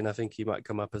Gazzi, and I think he might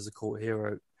come up as a cult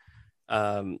hero.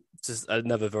 Just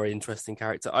another very interesting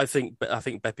character. I think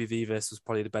Beppe Vives was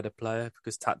probably the better player,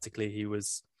 because tactically he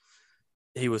was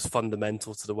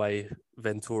fundamental to the way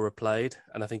Ventura played,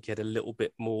 and I think he had a little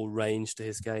bit more range to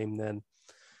his game than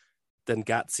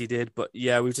Gazzi did. But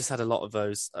yeah, we've just had a lot of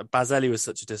those. Baselli was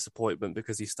such a disappointment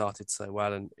because he started so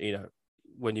well, and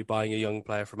when you're buying a young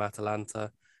player from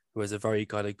Atalanta who has a very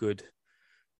kind of good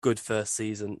first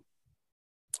season,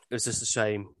 it was just a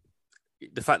shame.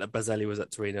 The fact that Baselli was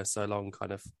at Torino so long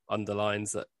kind of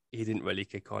underlines that he didn't really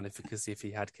kick on, because if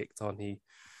he had kicked on,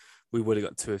 we would have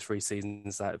got 2 or 3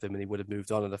 seasons out of him and he would have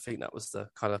moved on. And I think that was the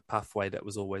kind of pathway that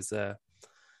was always there.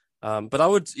 But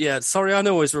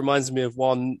Soriano always reminds me of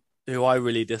one who I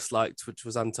really disliked, which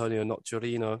was Antonio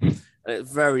Nocerino. And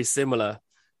it's very similar.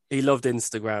 He loved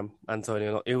Instagram,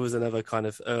 Antonio. He was another kind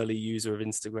of early user of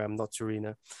Instagram,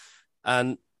 Nocerino.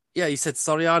 And yeah, he said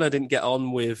Soriano didn't get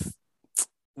on with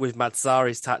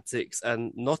Mazzari's tactics,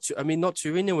 and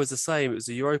Nocerino was the same. It was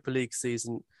a Europa League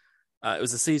season. It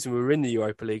was a season we were in the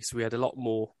Europa League, so we had a lot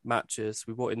more matches.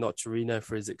 We brought in Nocerino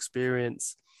for his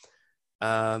experience.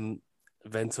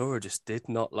 Ventura just did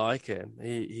not like him.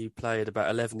 He played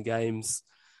about 11 games,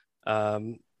 I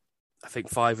think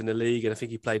 5 in the league, and I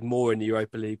think he played more in the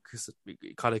Europa League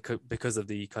because of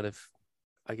the kind of,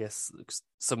 I guess,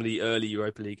 some of the early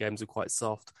Europa League games were quite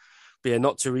soft. But yeah,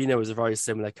 Nocerino was a very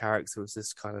similar character. It was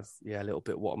this kind of, a little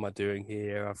bit, what am I doing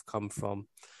here? I've come from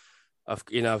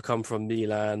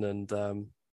Milan, and I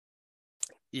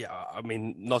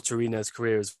mean, Nocerino's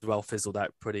career has well fizzled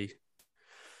out pretty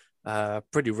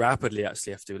rapidly,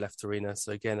 actually, after he left Torino.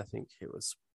 So again, I think it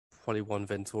was probably one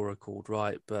Ventura called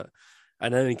right.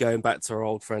 And then going back to our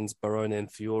old friends Barone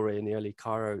and Fiore in the early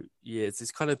Cairo years,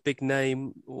 this kind of big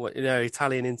name,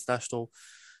 Italian international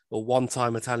or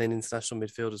one-time Italian international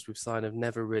midfielders we've signed have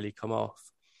never really come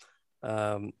off.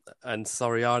 And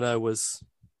Soriano was,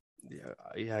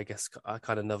 I guess,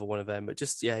 kind of another one of them. But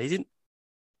just,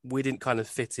 we didn't kind of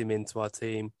fit him into our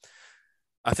team.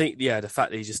 I think, the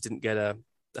fact that he just didn't get a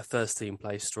first team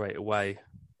place straight away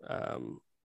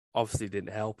obviously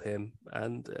didn't help him,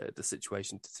 and the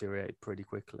situation deteriorated pretty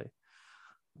quickly.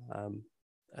 And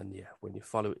when you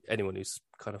follow anyone who's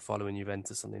kind of following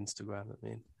Juventus on Instagram, I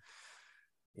mean,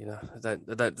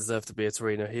 they don't deserve to be a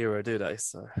Torino hero, do they?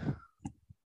 So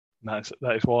that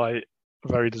is why,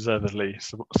 very deservedly,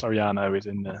 Soriano is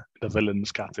in the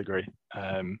villains category.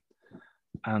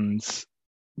 And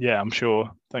yeah, I'm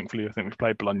sure, thankfully, I think we've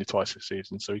played Bologna twice this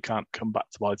season, so he can't come back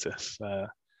to bite us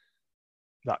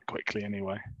that quickly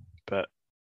anyway. But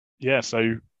yeah,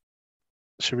 so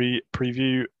should we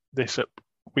preview this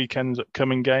weekend's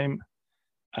upcoming game,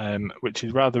 which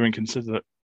is rather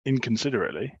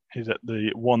inconsiderately, is at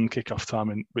the 1 kickoff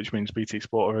time, which means BT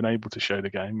Sport are unable to show the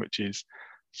game, which is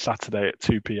Saturday at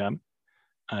 2 p.m.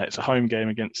 It's a home game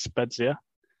against Spezia.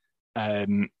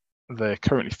 They're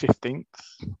currently 15th,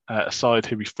 a side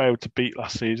who we failed to beat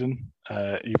last season,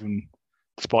 even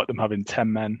despite them having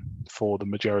 10 men for the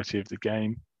majority of the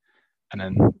game. And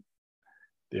then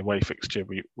the away fixture,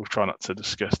 we'll try not to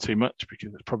discuss too much,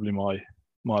 because it's probably my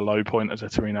low point as a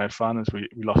Torino fan, as we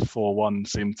lost 4-1,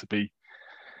 seemed to be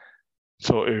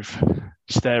sort of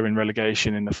staring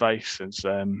relegation in the face, as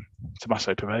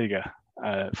Tommaso Pavega,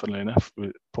 funnily enough,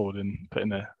 put in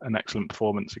an excellent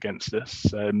performance against us.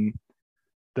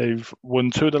 They've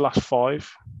won 2 of the last 5.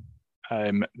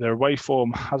 Their away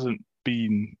form hasn't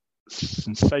been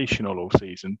sensational all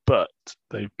season, but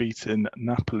they've beaten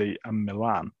Napoli and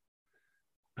Milan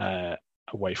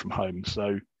away from home.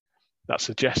 So that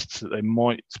suggests that they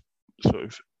might sort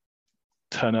of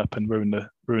turn up and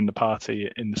ruin the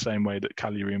party in the same way that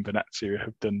Cagliari and Venezia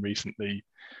have done recently,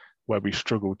 where we've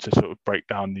struggled to sort of break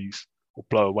down these or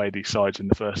blow away these sides in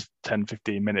the first 10,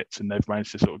 15 minutes, and they've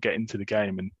managed to sort of get into the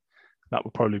game. And that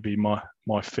would probably be my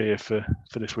fear for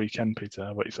this weekend, Peter.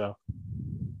 How about yourself?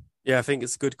 Yeah, I think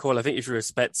it's a good call. I think if you're a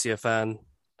Spezia fan,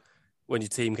 when your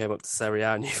team came up to Serie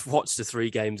A and you've watched the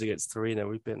 3 games against Torino,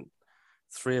 we've been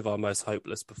 3 of our most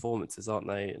hopeless performances, aren't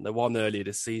they? And the one earlier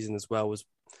this season as well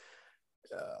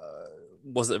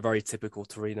wasn't a very typical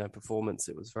Torino performance.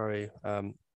 It was a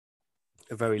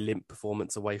very limp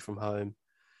performance away from home.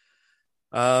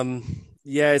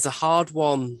 Yeah, it's a hard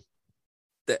one.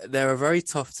 They're a very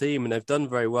tough team, and they've done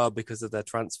very well because of their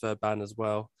transfer ban as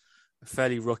well. A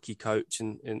fairly rookie coach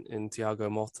in Thiago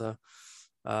Motta.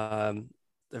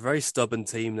 They're a very stubborn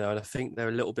team though, and I think they're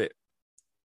a little bit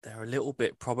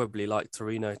probably like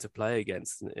Torino to play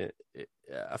against.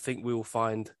 I think we will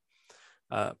find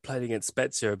playing against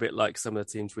Spezia a bit like some of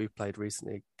the teams we've played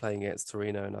recently, playing against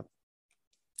Torino. And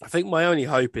I think my only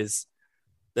hope is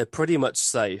they're pretty much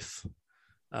safe.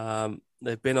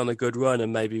 They've been on a good run,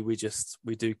 and maybe we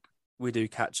do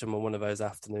catch them on one of those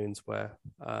afternoons where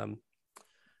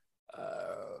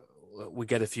we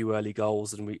get a few early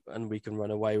goals and we can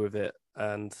run away with it.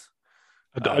 And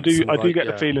I do get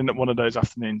the feeling that one of those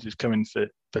afternoons is coming for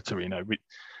Torino.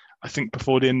 I think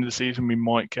before the end of the season we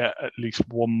might get at least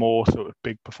one more sort of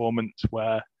big performance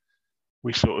where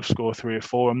we sort of score 3 or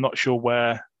 4. I'm not sure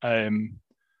where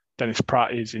Dennis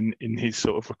Pratt is in his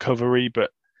sort of recovery,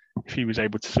 but if he was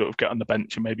able to sort of get on the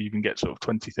bench and maybe even get sort of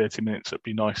 20, 30 minutes, it'd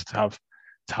be nice to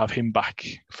have him back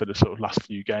for the sort of last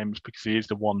few games, because he is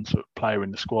the one sort of player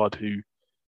in the squad who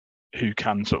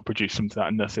can sort of produce something out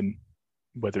of nothing,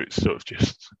 whether it's sort of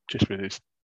just with his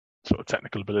sort of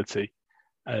technical ability,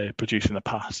 producing a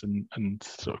pass and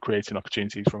sort of creating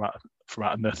opportunities from out of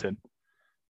nothing.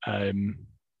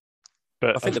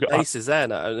 But I think the base is there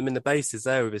now. I mean, the base is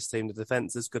there with his team. The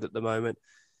defence is good at the moment.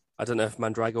 I don't know if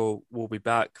Mandrago will be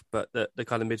back, but the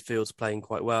kind of midfield's playing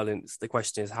quite well. And the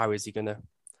question is, who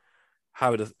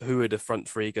are the front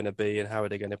 3 going to be, and how are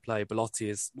they going to play? Belotti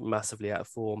is massively out of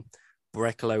form.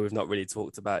 Brecalo, we've not really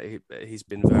talked about. He's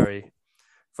been very,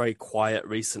 very quiet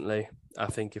recently. I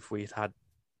think if we'd had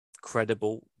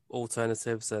credible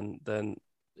alternatives, then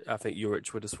I think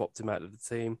Juric would have swapped him out of the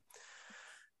team.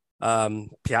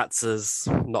 Piazza's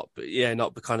not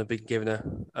kind of been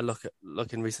given a look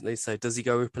in recently. So does he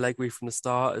go with Pellegrini from the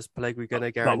start? Is Pellegrini going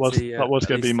to guarantee that was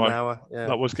going to be my Yeah.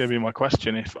 That was going to be my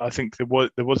question. If I think there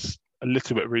was a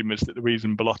little bit of rumours that the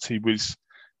reason Belotti was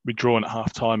withdrawn at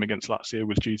half time against Lazio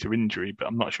was due to injury, but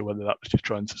I'm not sure whether that was just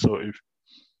trying to sort of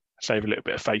save a little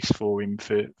bit of face for him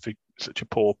for such a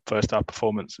poor first half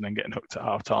performance and then getting hooked at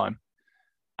half time.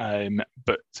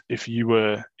 But if you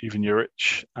were even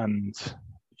Juric and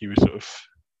you were sort of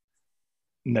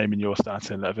naming your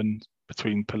starting 11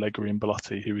 between Pellegrini and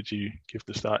Belotti, who would you give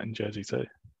the starting jersey to?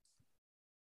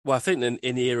 Well, I think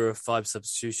in the era of 5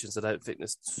 substitutions, I don't think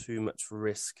there's too much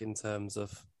risk in terms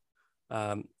of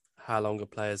how long a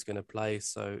player is going to play.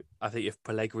 So I think if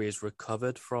Pellegrini is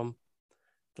recovered from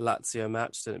the Lazio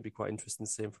match, then it'd be quite interesting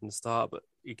to see him from the start. But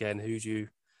again,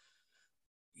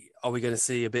 are we going to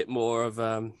see a bit more of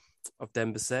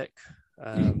Dembélé?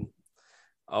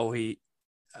 Who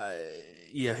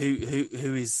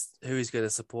is going to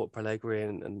support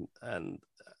Pellegrini and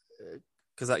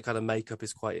because that kind of makeup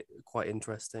is quite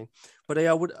interesting. But the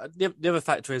other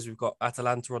factor is we've got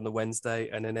Atalanta on the Wednesday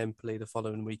and then Empoli the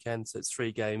following weekend, so it's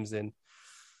 3 games in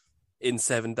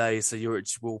 7 days. So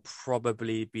Juric will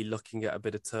probably be looking at a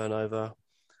bit of turnover.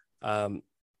 So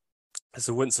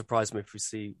it wouldn't surprise me if we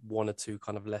see 1 or 2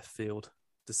 kind of left field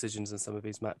decisions in some of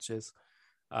these matches.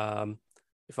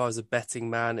 If I was a betting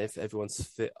man, if everyone's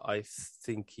fit, I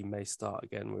think he may start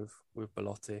again with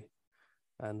Belotti,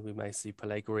 and we may see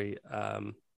Pellegrini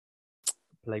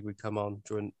come on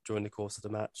during the course of the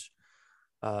match.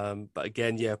 But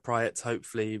again, Pryatt,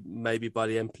 hopefully, maybe by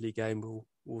the Empoli game,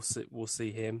 we'll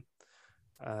see him,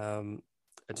 and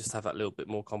just have that little bit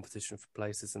more competition for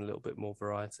places and a little bit more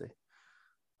variety.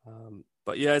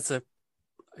 But yeah, it's I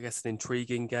guess an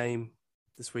intriguing game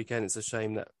this weekend. It's a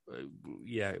shame that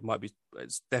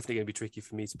it's definitely going to be tricky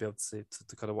for me to be able to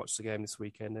kind of watch the game this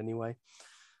weekend anyway.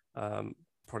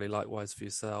 Probably likewise for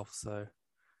yourself. So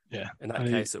yeah, in that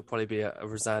case, it'll probably be a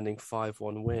resounding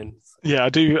 5-1 win. Yeah, I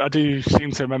do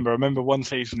seem to remember. I remember one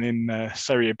season in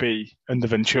Serie B under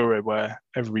Ventura where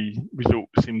every result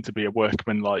seemed to be a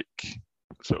workman-like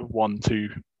sort of 1-2,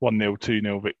 1-0,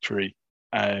 2-0 victory.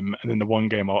 And then the one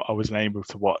game I wasn't able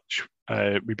to watch,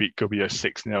 we beat Gubbio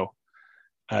 6-0.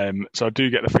 So I do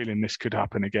get the feeling this could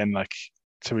happen again. Like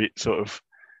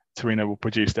Torino will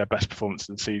produce their best performance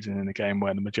of the season in a game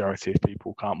where the majority of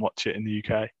people can't watch it in the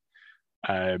UK.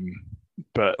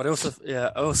 But I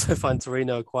also find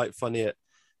Torino quite funny.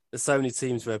 There's so many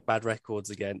teams we have bad records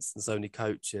against, and so many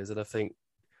coaches, and I think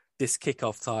this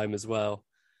kickoff time as well.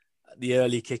 The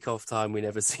early kickoff time, we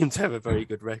never seem to have a very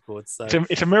good record. So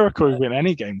it's a miracle we win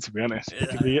any game, to be honest.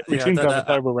 Because we seem to have a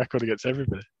terrible record against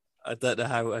everybody. I don't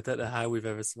know how we've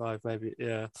ever survived. Maybe,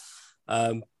 yeah.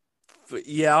 But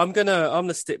yeah, I'm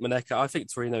gonna stick my neck out. I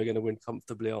think Torino are gonna win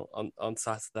comfortably on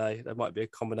Saturday. There might be a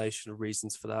combination of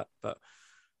reasons for that, but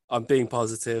I'm being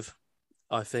positive.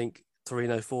 I think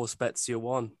Torino 4, Spezia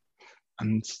 1.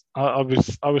 And I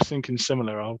was thinking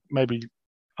similar. I'll maybe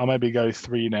go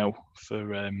 3-0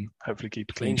 for hopefully keep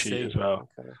a clean sheet as well.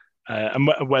 Okay. And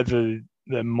whether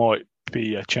there might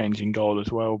be a change in goal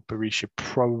as well. Berisha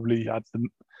probably had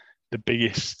the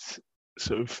biggest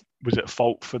was at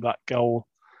fault for that goal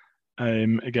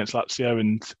against Lazio,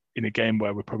 and in a game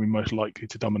where we're probably most likely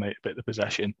to dominate a bit of the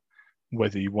possession,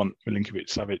 whether you want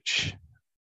Milinkovic-Savic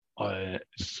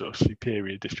sort of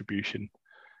superior distribution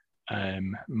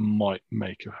might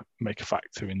make a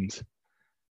factor. And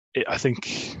I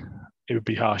think it would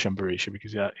be harsh on Berisha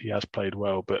because he has played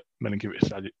well, but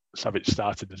Milinkovic-Savic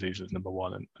started the season as number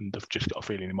one, and I've just got a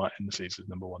feeling he might end the season as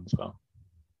number one as well.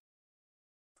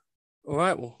 All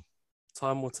right, well,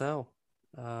 time will tell.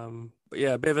 But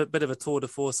yeah, a bit of a tour de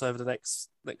force over the next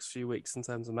few weeks in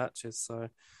terms of matches. So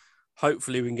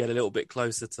hopefully we can get a little bit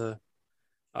closer to.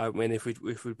 I mean, if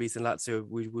we'd beaten Lazio,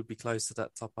 we would be close to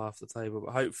that top half of the table.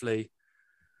 But hopefully,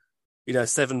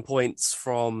 7 points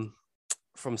from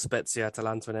Spezia,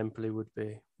 Atalanta, and Empoli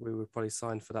we would probably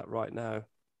sign for that right now.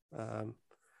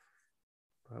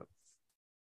 But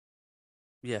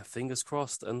yeah, fingers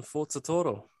crossed, and Forza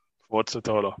Toro. Forza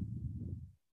Toro.